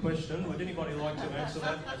basic question. Would anybody like to answer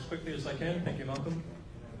that as quickly as they can? Thank you, Malcolm.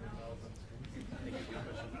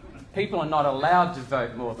 People are not allowed to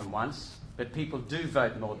vote more than once, but people do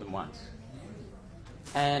vote more than once.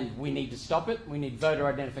 And we need to stop it. We need voter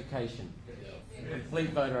identification.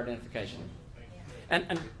 Complete voter identification.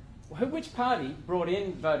 And which party brought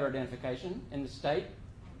in voter identification in the state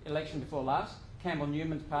election before last? Campbell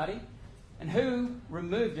Newman's party. And who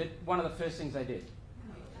removed it? One of the first things they did.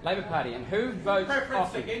 Labor Party. And who votes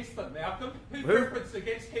Preference against them, Malcolm? Who preferenced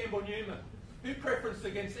against Campbell Newman? Who preferenced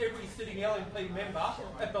against every sitting LNP member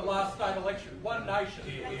at the last state election? One nation.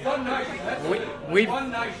 One nation. That's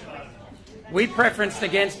one nation. We preferenced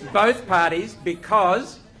against both parties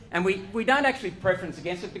because, and we don't actually preference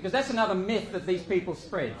against it because that's another myth that these people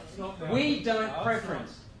spread. We don't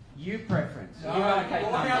preference. You preference. You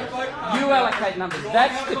allocate numbers. You allocate numbers.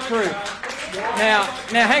 That's the truth. Now,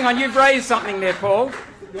 hang on. You've raised something there, Paul.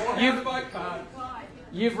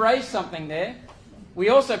 You've raised something there. We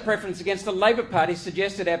also preference against the Labor Party,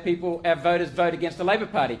 suggested our voters vote against the Labor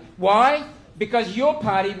Party. Why? Because your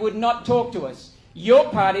party would not talk to us. Your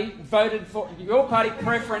party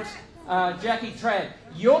preferenced Jackie Trad,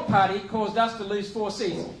 your party caused us to lose 4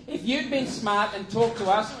 seats. If you'd been smart and talked to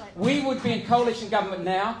us, we would be in coalition government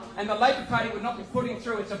now, and the Labor Party would not be putting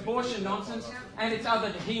through its abortion nonsense and its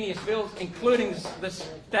other heinous bills, including this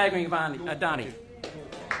staggering of Adani.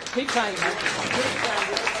 Keep saying that.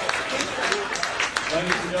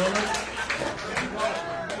 Ladies and gentlemen,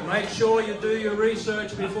 make sure you do your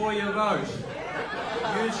research before you vote.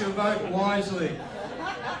 Use your vote wisely.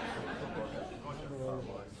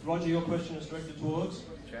 Roger, your question is directed towards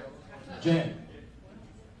Jan.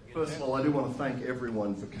 First of all, I do want to thank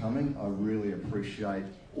everyone for coming. I really appreciate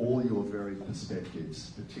all your varied perspectives,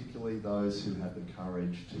 particularly those who have the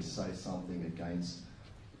courage to say something against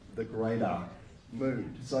the greater mood.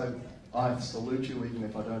 So I salute you, even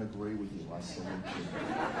if I don't agree with you. I salute you.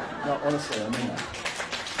 No, honestly, I mean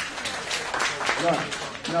that.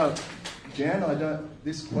 No, Jan,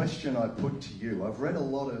 this question I put to you, I've read a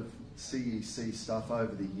lot of CEC stuff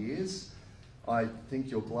over the years. I think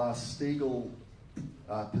your Glass-Steagall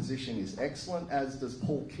position is excellent, as does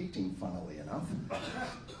Paul Keating, funnily enough.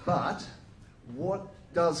 But what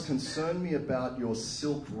does concern me about your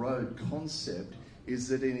Silk Road concept is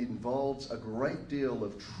that it involves a great deal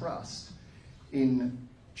of trust in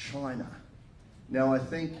China. Now,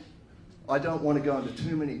 I don't want to go into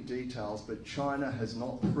too many details, but China has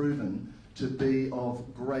not proven to be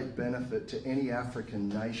of great benefit to any African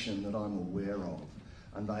nation that I'm aware of.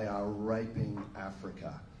 And they are raping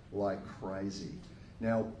Africa like crazy.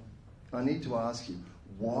 Now, I need to ask you,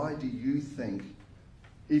 why do you think,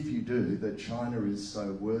 if you do, that China is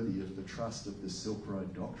so worthy of the trust of the Silk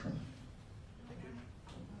Road Doctrine?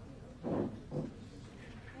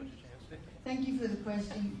 Thank you for the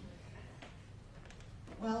question.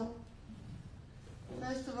 Well,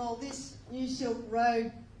 first of all, this New Silk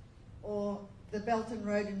Road, or the Belt and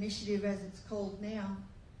Road Initiative as it's called now,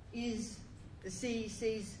 is the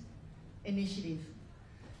CEC's initiative.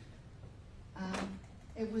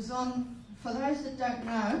 It was on, for those that don't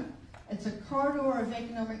know, it's a corridor of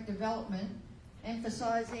economic development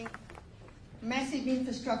emphasising massive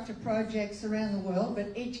infrastructure projects around the world, but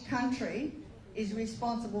each country is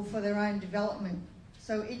responsible for their own development.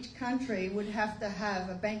 So each country would have to have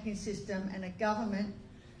a banking system and a government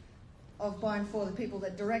of by and for the people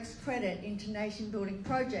that directs credit into nation-building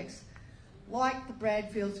projects, like the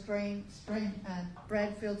Bradfield scheme,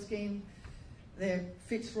 the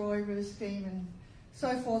Fitzroy River scheme, and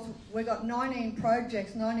so forth. We've got 19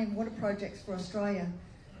 water projects for Australia.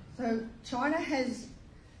 So China has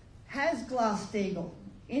Glass-Steagall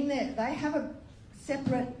in there. They have a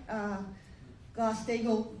separate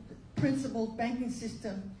Glass-Steagall principled banking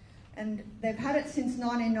system, and they've had it since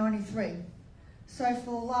 1993. So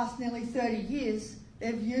for the last nearly 30 years,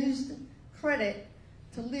 they've used credit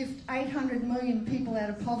to lift 800 million people out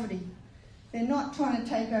of poverty. They're not trying to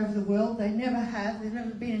take over the world. They never have. They've never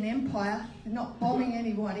been an empire. They're not bombing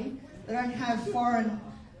anybody. They don't have foreign,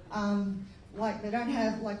 like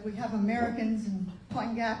we have Americans and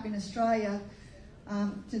Pine Gap in Australia.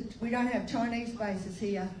 We don't have Chinese bases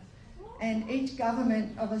here. And each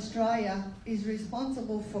government of Australia is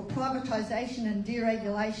responsible for privatisation and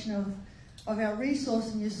deregulation of our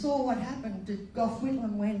resources. And you saw what happened to Gough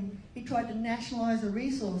Whitlam when he tried to nationalise the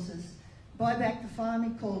resources. Buy back the farm,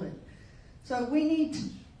 he called it. So we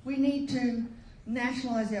need to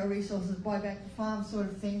nationalise our resources, buy back the farm sort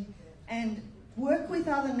of thing, and work with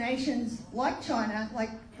other nations like China, like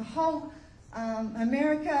the whole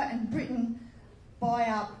America and Britain, buy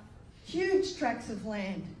up huge tracts of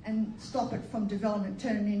land and stop it from development,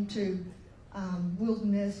 turn it into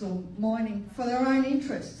wilderness or mining for their own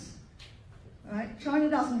interests. Right? China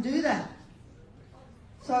doesn't do that.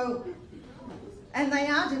 So, and they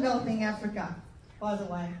are developing Africa, by the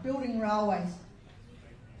way, building railways,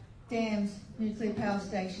 dams, nuclear power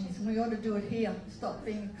stations, and we ought to do it here, stop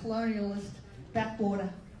being a colonialist backwater.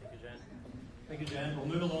 Thank you, Jan. We'll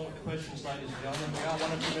move along with the questions, ladies and gentlemen. We are 1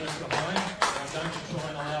 or 2 minutes behind. I'm going to try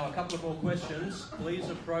and allow a couple of more questions. Please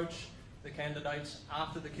approach the candidates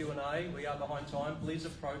after the Q&A. We are behind time. Please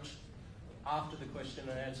approach after the question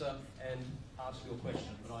and answer and ask your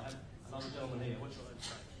question. But I have another gentleman here. What's your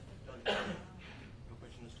name? Your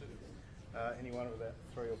question is too. Anyone with about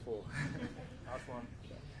 3 or 4? Last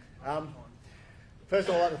one. First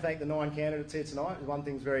of all, I'd like to thank the 9 candidates here tonight. One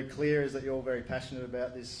thing's very clear is that you're all very passionate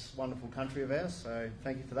about this wonderful country of ours, so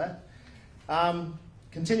thank you for that.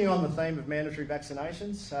 Continuing on the theme of mandatory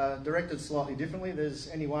vaccinations, directed slightly differently, there's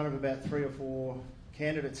any one of about 3 or 4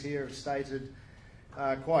 candidates here have stated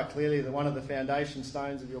quite clearly that one of the foundation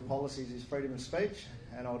stones of your policies is freedom of speech,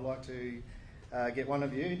 and I would like to get one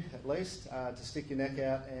of you, at least, to stick your neck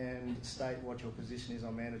out and state what your position is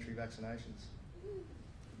on mandatory vaccinations.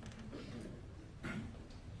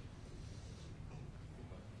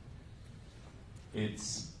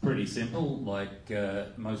 It's pretty simple. Like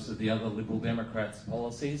most of the other Liberal Democrats'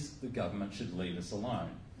 policies, the government should leave us alone.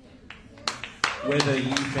 Whether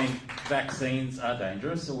you think vaccines are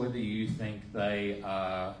dangerous or whether you think they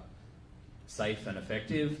are safe and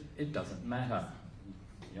effective, it doesn't matter.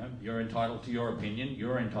 You know, you're entitled to your opinion.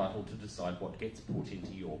 You're entitled to decide what gets put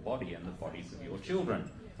into your body and the bodies of your children.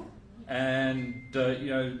 And you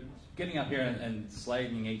know, getting up here and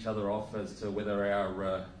slagging each other off as to whether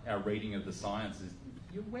our reading of the science is,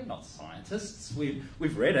 we're not scientists.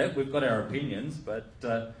 We've read it. We've got our opinions, but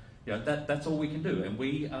you know, that's all we can do. And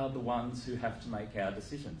we are the ones who have to make our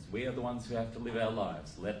decisions. We are the ones who have to live our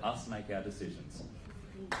lives. Let us make our decisions.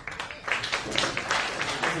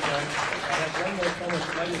 I have one more comment,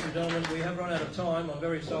 ladies and gentlemen. We have run out of time. I'm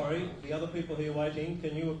very sorry. The other people here waiting,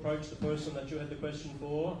 can you approach the person that you had the question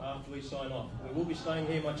for after we sign off? We will be staying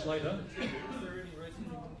here much later.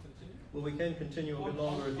 Well, we can continue a bit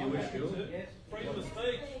longer if you wish to. Yes. Freedom of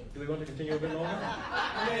speech. Do we want to continue a bit longer?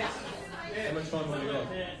 Yes. How much time have we got?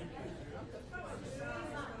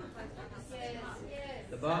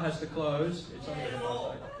 The bar has to close. It's only a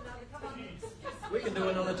minute. We can do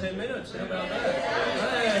another 10 minutes. How about that?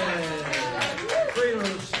 Hey! Freedom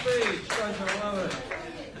of speech. Don't you love it?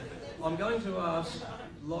 I'm going to ask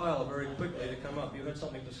Lyle very quickly to come up. You had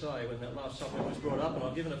something to say when that last subject was brought up, and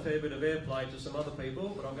I've given a fair bit of airplay to some other people,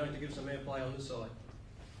 but I'm going to give some airplay on this side.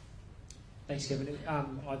 Thanks, Kevin.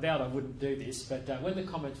 I vowed I wouldn't do this, but when the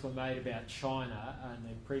comments were made about China and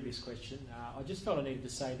the previous question, I just felt I needed to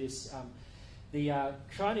say this. The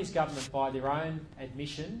Chinese government, by their own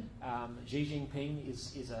admission, Xi Jinping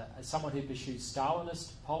is someone who pursues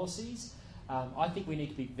Stalinist policies. I think we need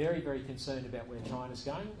to be very, very concerned about where China's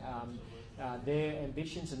going. Their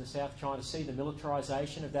ambitions in the South China Sea, the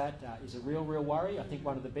militarisation of that is a real, real worry. I think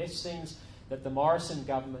one of the best things that the Morrison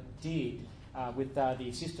government did with the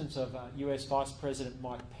assistance of US Vice President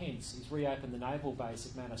Mike Pence is reopen the naval base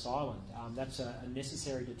at Manus Island. That's a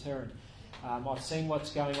necessary deterrent. I've seen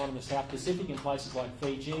what's going on in the South Pacific in places like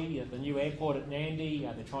Fiji, the new airport at Nandi.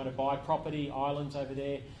 They're trying to buy property, islands over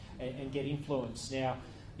there, and get influence. Now,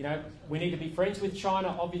 you know, we need to be friends with China,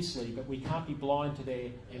 obviously, but we can't be blind to their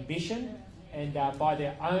ambition. And by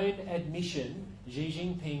their own admission, Xi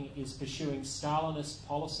Jinping is pursuing Stalinist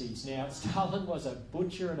policies. Now, Stalin was a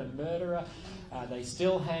butcher and a murderer. They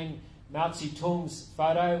still hang Mao Zedong's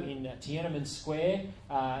photo in Tiananmen Square.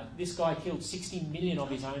 This guy killed 60 million of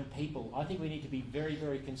his own people. I think we need to be very,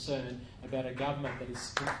 very concerned about a government that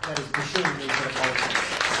is pursuing these sort of policies.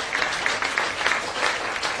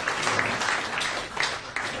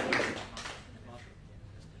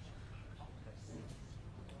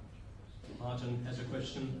 Martin has a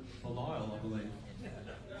question for Lyle, I believe.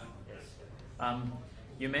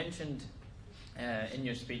 You mentioned in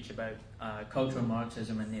your speech about cultural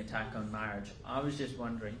Marxism and the attack on marriage. I was just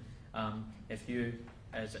wondering if you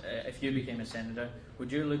became a senator,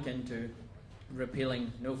 would you look into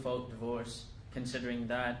repealing no-fault divorce, considering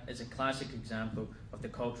that is a classic example of the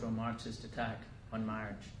cultural Marxist attack on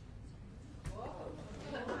marriage?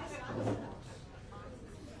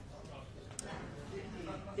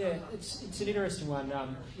 Yeah, it's an interesting one.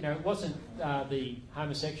 You know, it wasn't the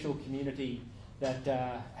homosexual community that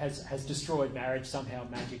has destroyed marriage somehow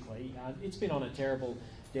magically. It's been on a terrible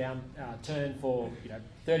downturn for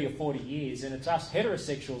 30 or 40 years, and it's us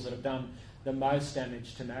heterosexuals that have done the most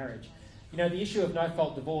damage to marriage. You know, the issue of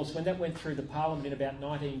no-fault divorce, when that went through the Parliament in about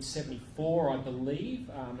 1974, I believe,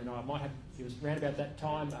 and I might have, it was around about that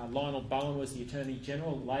time, Lionel Bowen was the Attorney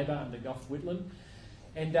General, Labor under Gough Whitlam.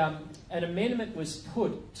 And an amendment was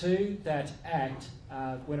put to that Act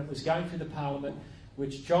when it was going through the Parliament,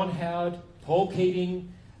 which John Howard, Paul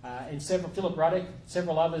Keating, and Philip Ruddock,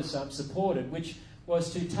 several others supported, which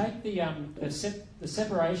was to take the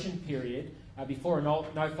separation period before a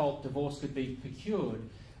no-fault divorce could be procured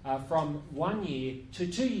from 1 year to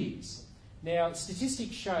 2 years. Now,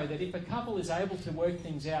 statistics show that if a couple is able to work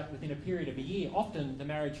things out within a period of a year, often the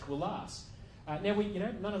marriage will last. Now,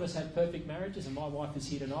 none of us have perfect marriages, and my wife is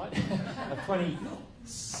here tonight.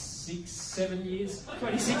 26 years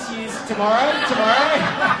tomorrow.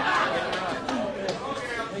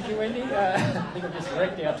 Thank you, Wendy. I think I've just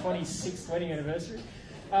wrecked our 26th wedding anniversary.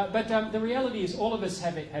 But the reality is all of us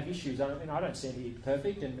have issues. I mean, I don't stand here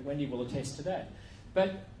perfect, and Wendy will attest to that.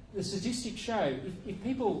 But the statistics show if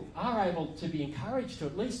people are able to be encouraged to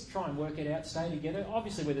at least try and work it out, stay together,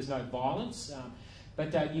 obviously where there's no violence,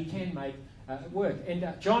 but you can make work.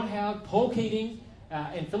 And John Howard, Paul Keating,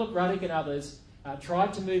 and Philip Ruddock and others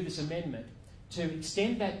tried to move this amendment to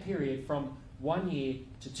extend that period from 1 year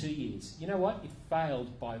to 2 years. You know what? It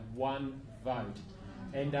failed by 1 vote.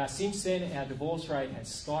 And since then, our divorce rate has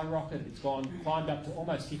skyrocketed. It's climbed up to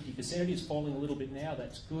almost 50%. It is falling a little bit now.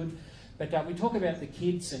 That's good. But we talk about the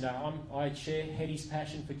kids, and I share Hetty's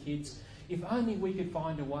passion for kids. If only we could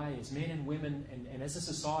find a way, as men and women, and as a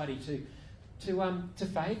society, to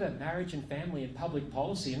favour marriage and family and public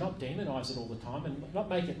policy, and not demonise it all the time, and not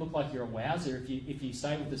make it look like you're a wowser if you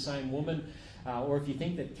stay with the same woman, or if you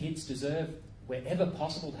think that kids deserve, wherever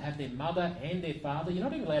possible, to have their mother and their father. You're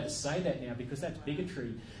not even allowed to say that now because that's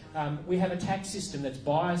bigotry. We have a tax system that's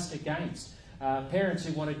biased against parents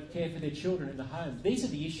who want to care for their children in the home. These are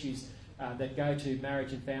the issues that go to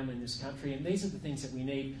marriage and family in this country, and these are the things that we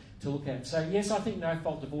need to look at. So yes, I think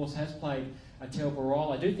no-fault divorce has played a terrible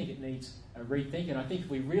role. I do think it needs a rethink, and I think if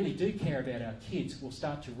we really do care about our kids, we'll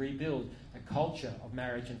start to rebuild a culture of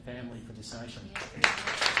marriage and family for this nation.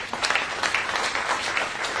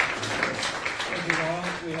 Thank you,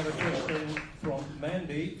 Ryan. We have a question from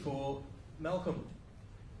Mandy for Malcolm.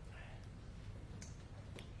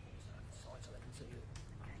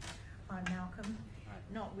 Hi, Malcolm.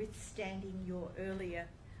 Notwithstanding your earlier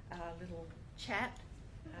little chat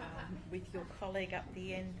with your colleague up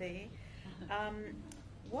the end there,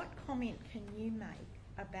 what comment can you make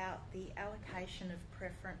about the allocation of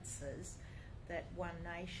preferences that One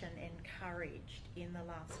Nation encouraged in the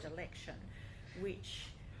last election, which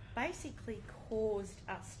basically caused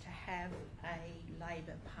us to have a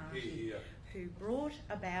Labor Party who brought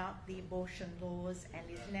about the abortion laws and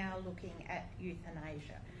is now looking at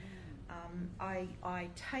euthanasia? I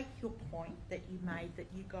take your point that you made that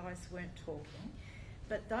you guys weren't talking,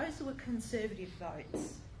 but those were Conservative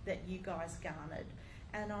votes that you guys garnered,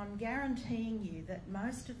 and I'm guaranteeing you that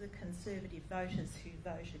most of the Conservative voters who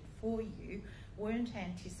voted for you weren't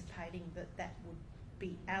anticipating that that would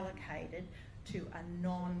be allocated to a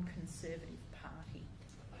non-Conservative party.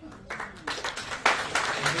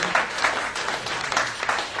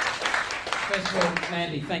 First of all,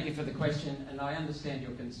 Mandy, thank you for the question, and I understand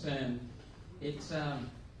your concern. It's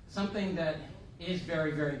something that is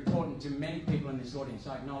very, very important to many people in this audience.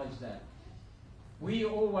 I acknowledge that. We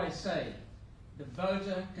always say the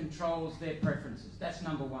voter controls their preferences. That's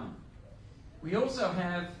number one. We also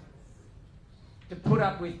have to put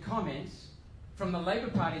up with comments from the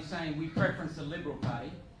Labor Party saying we preference the Liberal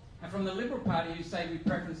Party, and from the Liberal Party who say we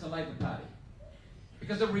preference the Labor Party.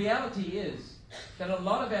 Because the reality is that a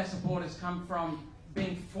lot of our supporters come from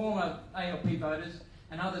being former ALP voters,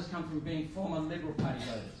 and others come from being former Liberal Party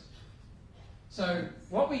voters. So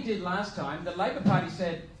what we did last time, the Labor Party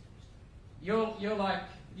said, you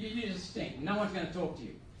just stink. No one's going to talk to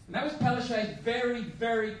you. And that was Palaszczuk's very,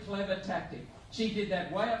 very clever tactic. She did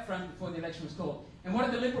that way up front before the election was called. And what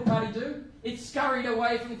did the Liberal Party do? It scurried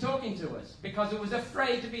away from talking to us because it was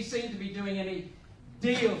afraid to be seen to be doing any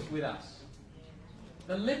deals with us.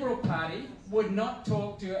 The Liberal Party would not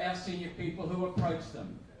talk to our senior people who approached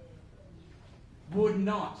them. Would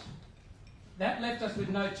not. That left us with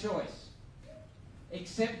no choice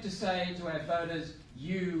except to say to our voters,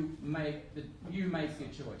 you make your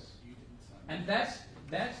choice. And that's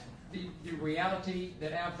the reality,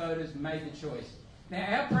 that our voters made the choice. Now,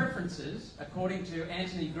 our preferences, according to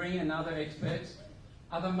Anthony Green and other experts,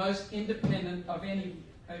 are the most independent of any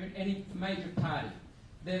major party.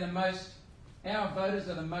 Our voters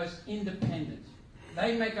are the most independent.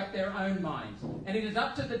 They make up their own minds. And it is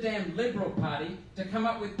up to the damn Liberal Party to come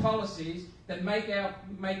up with policies that make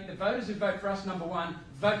the voters who vote for us, number one,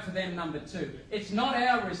 vote for them, number two. It's not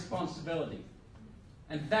our responsibility.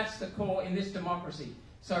 And that's the core in this democracy.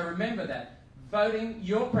 So remember that. Voting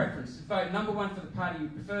your preference. Vote number one for the party you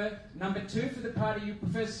prefer, number two for the party you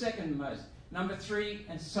prefer second most, number three,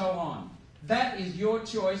 and so on. That is your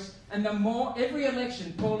choice. And the more, every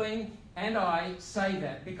election, Pauline and I say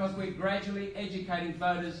that because we're gradually educating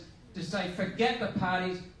voters to say, forget the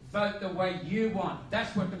parties, vote the way you want.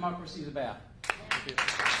 That's what democracy is about. Thank you.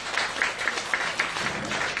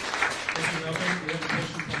 Thank you, Malcolm. We have a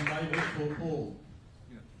question from David for Paul.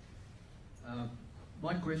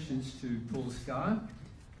 My question is to Paul Scar.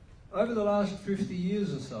 Over the last 50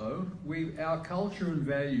 years or so, our culture and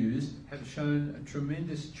values have shown a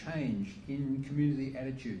tremendous change in community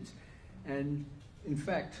attitudes. And in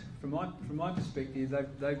fact, from my perspective,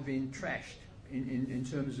 they've been trashed in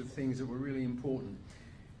terms of things that were really important.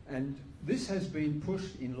 And this has been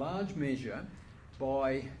pushed in large measure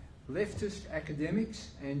by leftist academics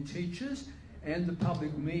and teachers and the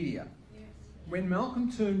public media. When Malcolm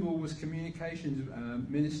Turnbull was Communications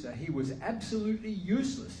Minister, he was absolutely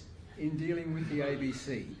useless in dealing with the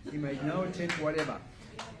ABC. He made no attempt whatever.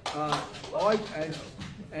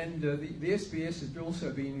 And the SBS has also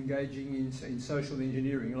been engaging in social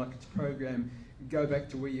engineering, like its program, Go Back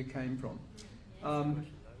to Where You Came From.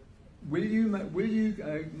 Will you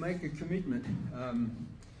make a commitment,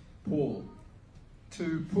 Paul,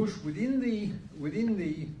 to push within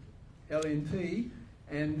the LNP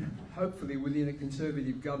and hopefully within a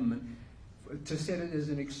Conservative government to set it as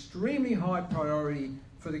an extremely high priority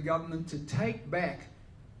for the government to take back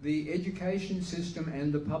the education system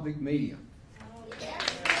and the public media?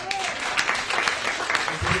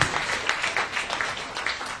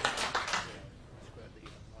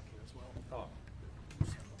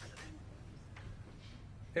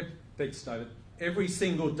 Thanks, David. Every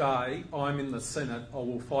single day I'm in the Senate, I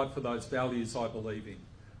will fight for those values I believe in.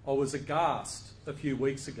 I was aghast a few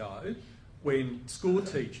weeks ago when school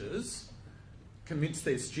teachers convinced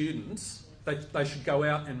their students that they should go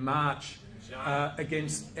out and march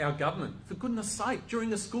against our government. For goodness sake,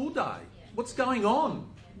 during a school day. What's going on?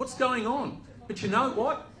 What's going on? But you know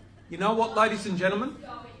what? You know what, ladies and gentlemen?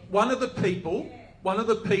 One of the people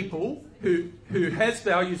who has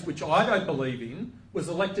values which I don't believe in was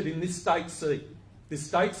elected in this state seat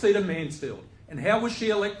of Mansfield. And how was she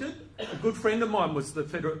elected? A good friend of mine was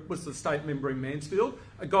the state member in Mansfield,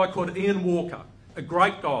 a guy called Ian Walker, a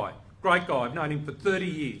great guy, I've known him for 30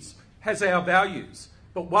 years, has our values.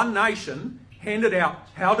 But One Nation handed out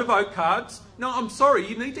how to vote cards. No, I'm sorry,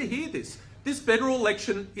 you need to hear this. This federal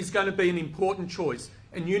election is going to be an important choice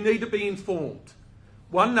and you need to be informed.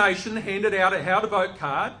 One Nation handed out a how to vote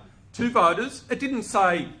card to voters. It didn't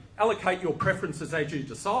say allocate your preferences as you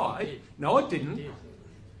decide. No, it didn't.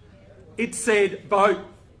 It said vote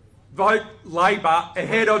Labor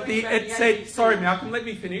ahead of the. It said, sorry, Malcolm, let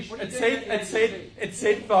me finish. It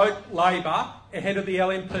said vote Labor ahead of the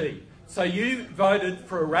LNP. So you voted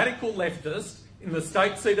for a radical leftist in the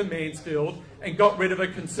state seat of Mansfield and got rid of a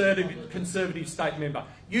conservative state member.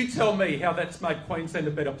 You tell me how that's made Queensland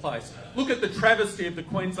a better place. Look at the travesty of the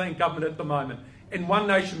Queensland government at the moment, and One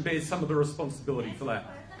Nation bears some of the responsibility for that.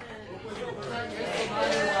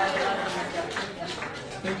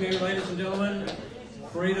 Thank you, ladies and gentlemen.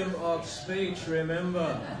 Freedom of speech,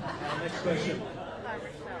 remember. Next question.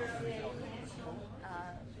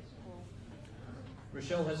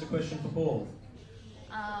 Rochelle has a question for Paul.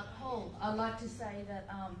 Paul, I'd like to say that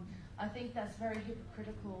I think that's very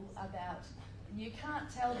hypocritical about, you can't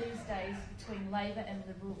tell these days between Labor and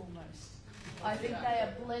Liberal almost. I think they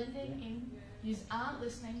are blending in, you aren't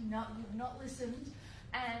listening, you've not listened,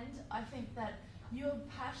 and I think that you're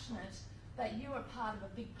passionate that you are part of a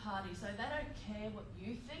big party, so they don't care what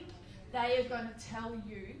you think, they are going to tell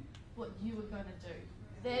you what you are going to do.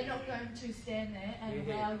 They're not going to stand there and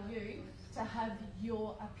allow you to have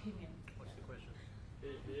your opinion. What's the question?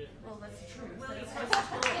 Well, that's true. Well,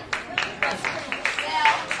 now,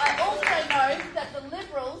 I also know that the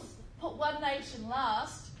Liberals put One Nation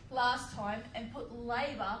last time and put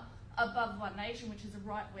Labor above One Nation, which is a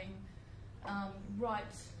right-wing,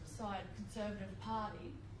 right-side Conservative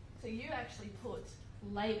party. So you actually put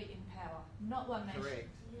Labor in power, not One Nation. Correct.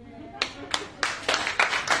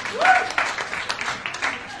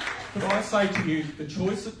 Could I say to you, the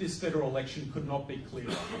choice of this federal election could not be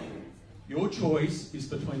clearer. Your choice is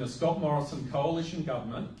between a Scott Morrison coalition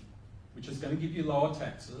government, which is going to give you lower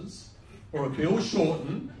taxes, or a Bill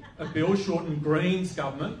Shorten Greens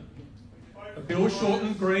government,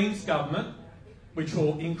 which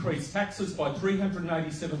will increase taxes by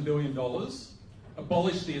 $387 billion,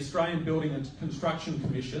 abolish the Australian Building and Construction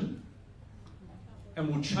Commission, and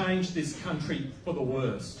will change this country for the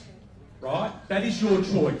worst. Right? That is your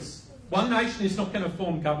choice. One Nation is not going to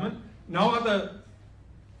form government. No other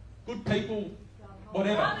good people,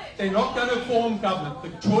 whatever, they're not going to form government.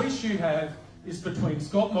 The choice you have is between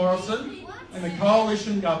Scott Morrison and the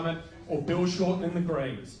coalition government or Bill Shorten and the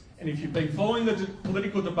Greens. And if you've been following the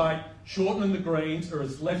political debate, Shorten and the Greens are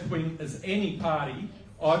as left-wing as any party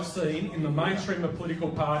I've seen in the mainstream of political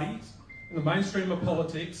parties, in the mainstream of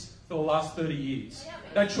politics for the last 30 years.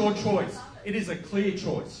 That's your choice. It is a clear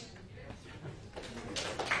choice.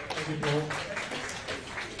 Thank you, Paul.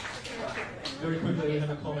 Very quickly, we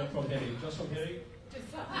have a comment from Hetty. Just from Hetty.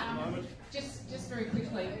 Just very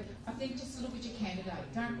quickly, I think just look at your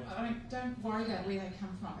candidate. Don't worry about where they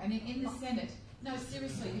come from. And in the Senate, no,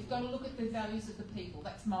 seriously, you've got to look at the values of the people.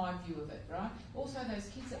 That's my view of it, right? Also, those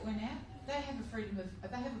kids that went out, they have a freedom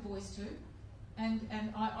of, they have a voice too, and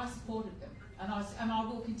I supported them, and I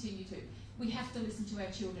will continue to. We have to listen to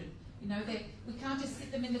our children. You know, we can't just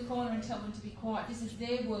sit them in the corner and tell them to be quiet. This is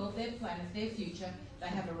their world, their planet, their future. They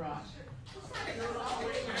have a right.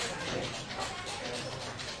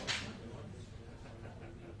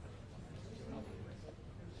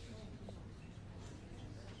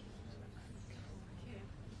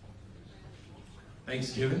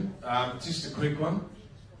 Thanks, Kevin. Just a quick one.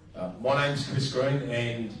 My name's Chris Green,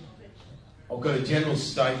 and I've got a general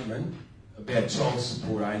statement about child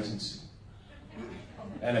support agency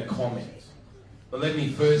and a comment. But let me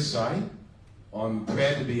first say, I'm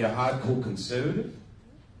proud to be a hardcore Conservative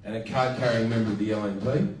and a card-carrying member of the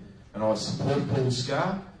LNP, and I support Paul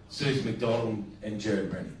Scar, Suze McDonald and Jared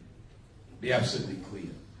Brennan. Be absolutely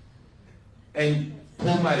clear. And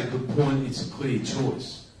Paul made a good point, it's a clear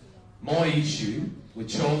choice. My issue with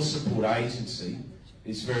child support agency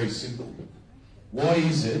is very simple. Why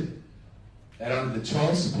is it that under the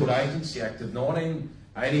Child Support Agency Act of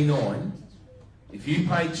 1989, if you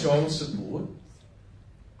pay child support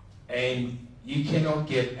and you cannot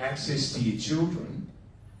get access to your children,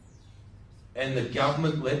 and the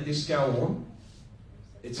government let this go on,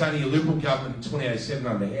 it's only a Liberal government in 2007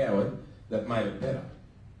 under Howard that made it better.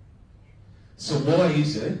 So why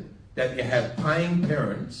is it that you have paying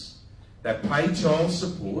parents that pay child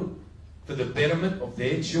support for the betterment of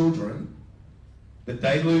their children, but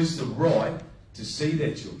they lose the right to see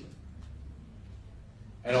their children?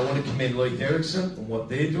 And I want to commend Leith Erickson on what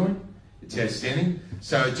they're doing. It's outstanding.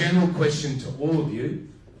 So a general question to all of you,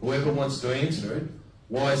 whoever wants to answer it,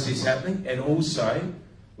 why is this happening? And also,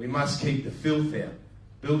 we must keep the filth out.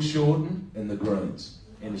 Bill Shorten and the Greens.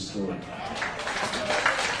 End of story.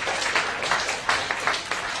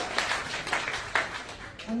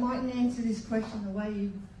 I mightn't answer this question the way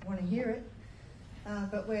you want to hear it,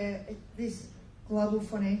 but this global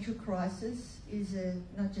financial crisis is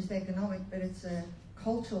not just economic, but it's a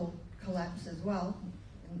cultural collapse as well,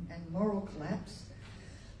 and moral collapse.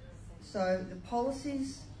 So the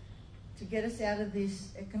policies to get us out of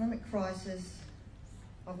this economic crisis,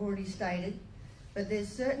 I've already stated, but there's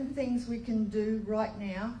certain things we can do right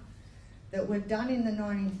now that were done in the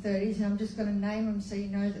 1930s, and I'm just going to name them so you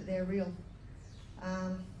know that they're real.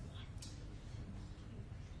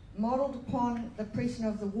 Modelled upon the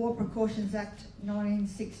precedent of the War Precautions Act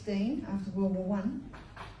 1916 after World War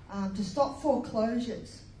I, to stop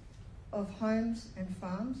foreclosures of homes and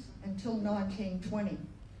farms until 1920.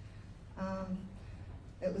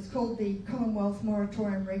 It was called the Commonwealth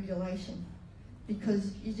Moratorium Regulation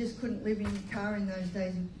because you just couldn't live in your car in those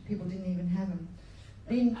days and people didn't even have them.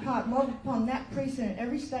 In part, modelled upon that precedent,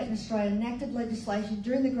 every state in Australia enacted legislation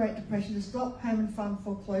during the Great Depression to stop home and farm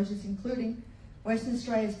foreclosures, including Western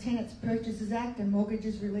Australia's Tenants Purchases Act and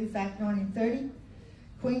Mortgages Relief Act 1930,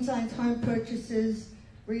 Queensland's Home Purchases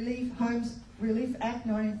Relief Act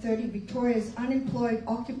 1930, Victoria's Unemployed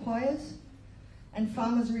Occupiers and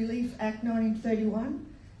Farmers Relief Act 1931,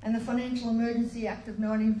 and the Financial Emergency Act of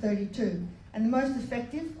 1932. And the most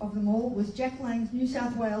effective of them all was Jack Lang's New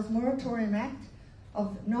South Wales Moratorium Act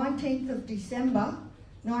of 19th of December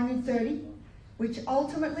 1930, which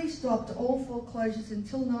ultimately stopped all foreclosures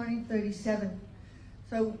until 1937.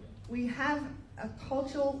 So we have a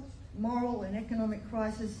cultural, moral and economic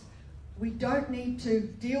crisis. We don't need to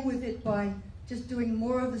deal with it by just doing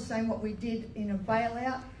more of the same what we did in a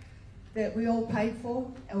bailout that we all paid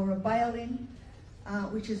for, or a bail-in,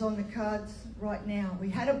 which is on the cards right now. We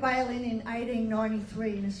had a bail-in in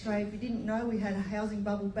 1893 in Australia. If you didn't know, we had a housing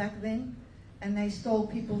bubble back then, and they stole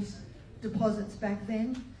people's deposits back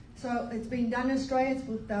then. So it's been done in Australia,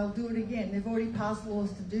 they'll do it again. They've already passed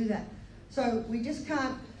laws to do that. So we just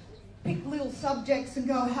can't pick little subjects and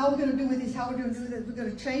go, how are we going to do with this, how are we going to do with this? We've got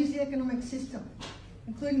to change the economic system,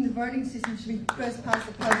 including the voting system should be first past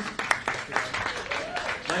the post.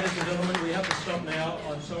 Ladies and gentlemen, we have to stop now.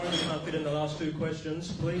 I'm sorry we can't fit in the last two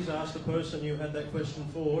questions. Please ask the person you had that question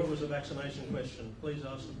for. It was a vaccination question. Please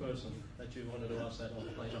ask the person that you wanted to ask that on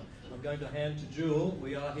later. I'm going to hand to Jewel.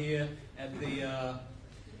 We are here at the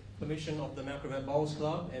permission of the Mount Gravatt Bowls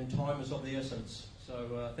Club, and time is of the essence.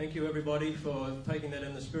 So thank you everybody for taking that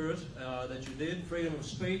in the spirit that you did. Freedom of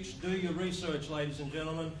speech. Do your research, ladies and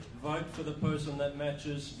gentlemen. Vote for the person that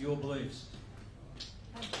matches your beliefs.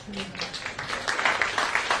 Absolutely.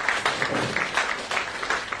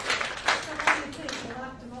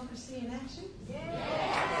 Like democracy in action?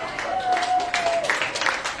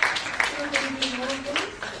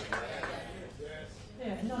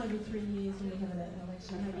 Yeah, not every 3 years when we have an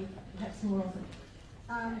election, maybe perhaps more often.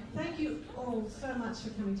 Thank you all so much for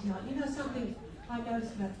coming tonight. You know something I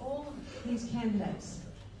noticed about all of these candidates?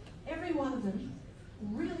 Every one of them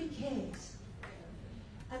really cares.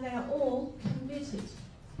 And they are all committed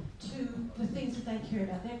to the things that they care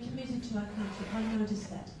about. They're committed to our country. I noticed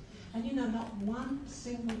that. And you know, not one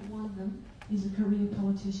single one of them is a career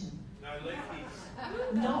politician. No lefties.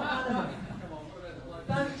 Not one of them.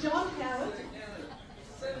 But John Howard...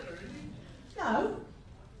 No,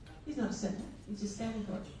 he's not a senator. He's just standing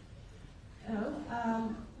for it.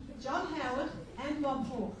 No, John Howard and Bob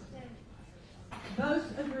Hawke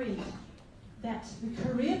both agreed that the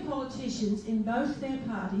career politicians in both their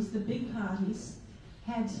parties, the big parties,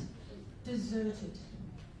 had deserted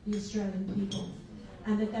the Australian people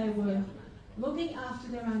and that they were looking after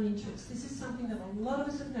their own interests. This is something that a lot of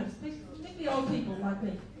us have noticed, particularly old people like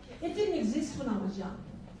me. It didn't exist when I was young.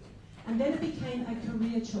 And then it became a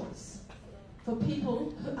career choice for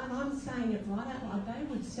people who, and I'm saying it right out loud, they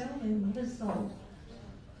would sell their mother's soul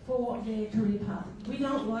for their career path. We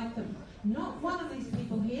don't like them. Not one of these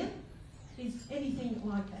people here is anything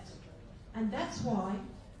like that. And that's why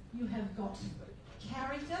you have got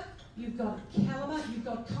character, you've got calibre, you've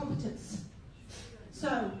got competence.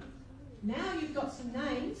 So now you've got some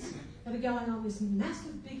names that are going on this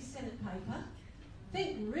massive big Senate paper.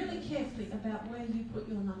 Think really carefully about where you put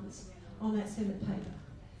your numbers on that Senate paper.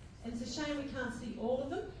 And it's a shame we can't see all of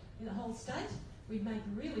them in the whole state. We've made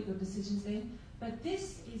really good decisions then. But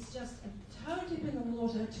this is just a toe dip in the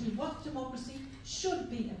water to what democracy should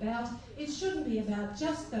be about. It shouldn't be about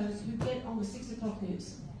just those who get on the 6 o'clock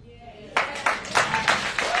news. I'm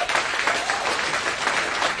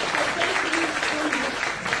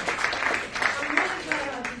really glad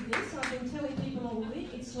I did this. I've been telling people all week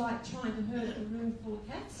it's like trying to herd a room full of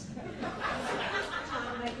cats.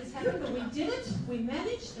 Trying to make this happen, but we did it. We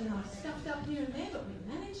managed, and I've stuffed up here and there, but we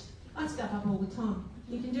managed. I stuff up all the time.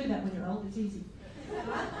 You can do that when you're old, it's easy.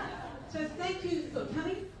 Right? So thank you for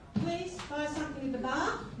coming. Please buy something at the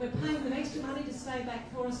bar. We're paying them extra money to stay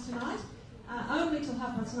back for us tonight. Only till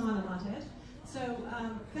 9:30, I might add. So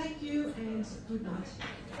thank you and good night.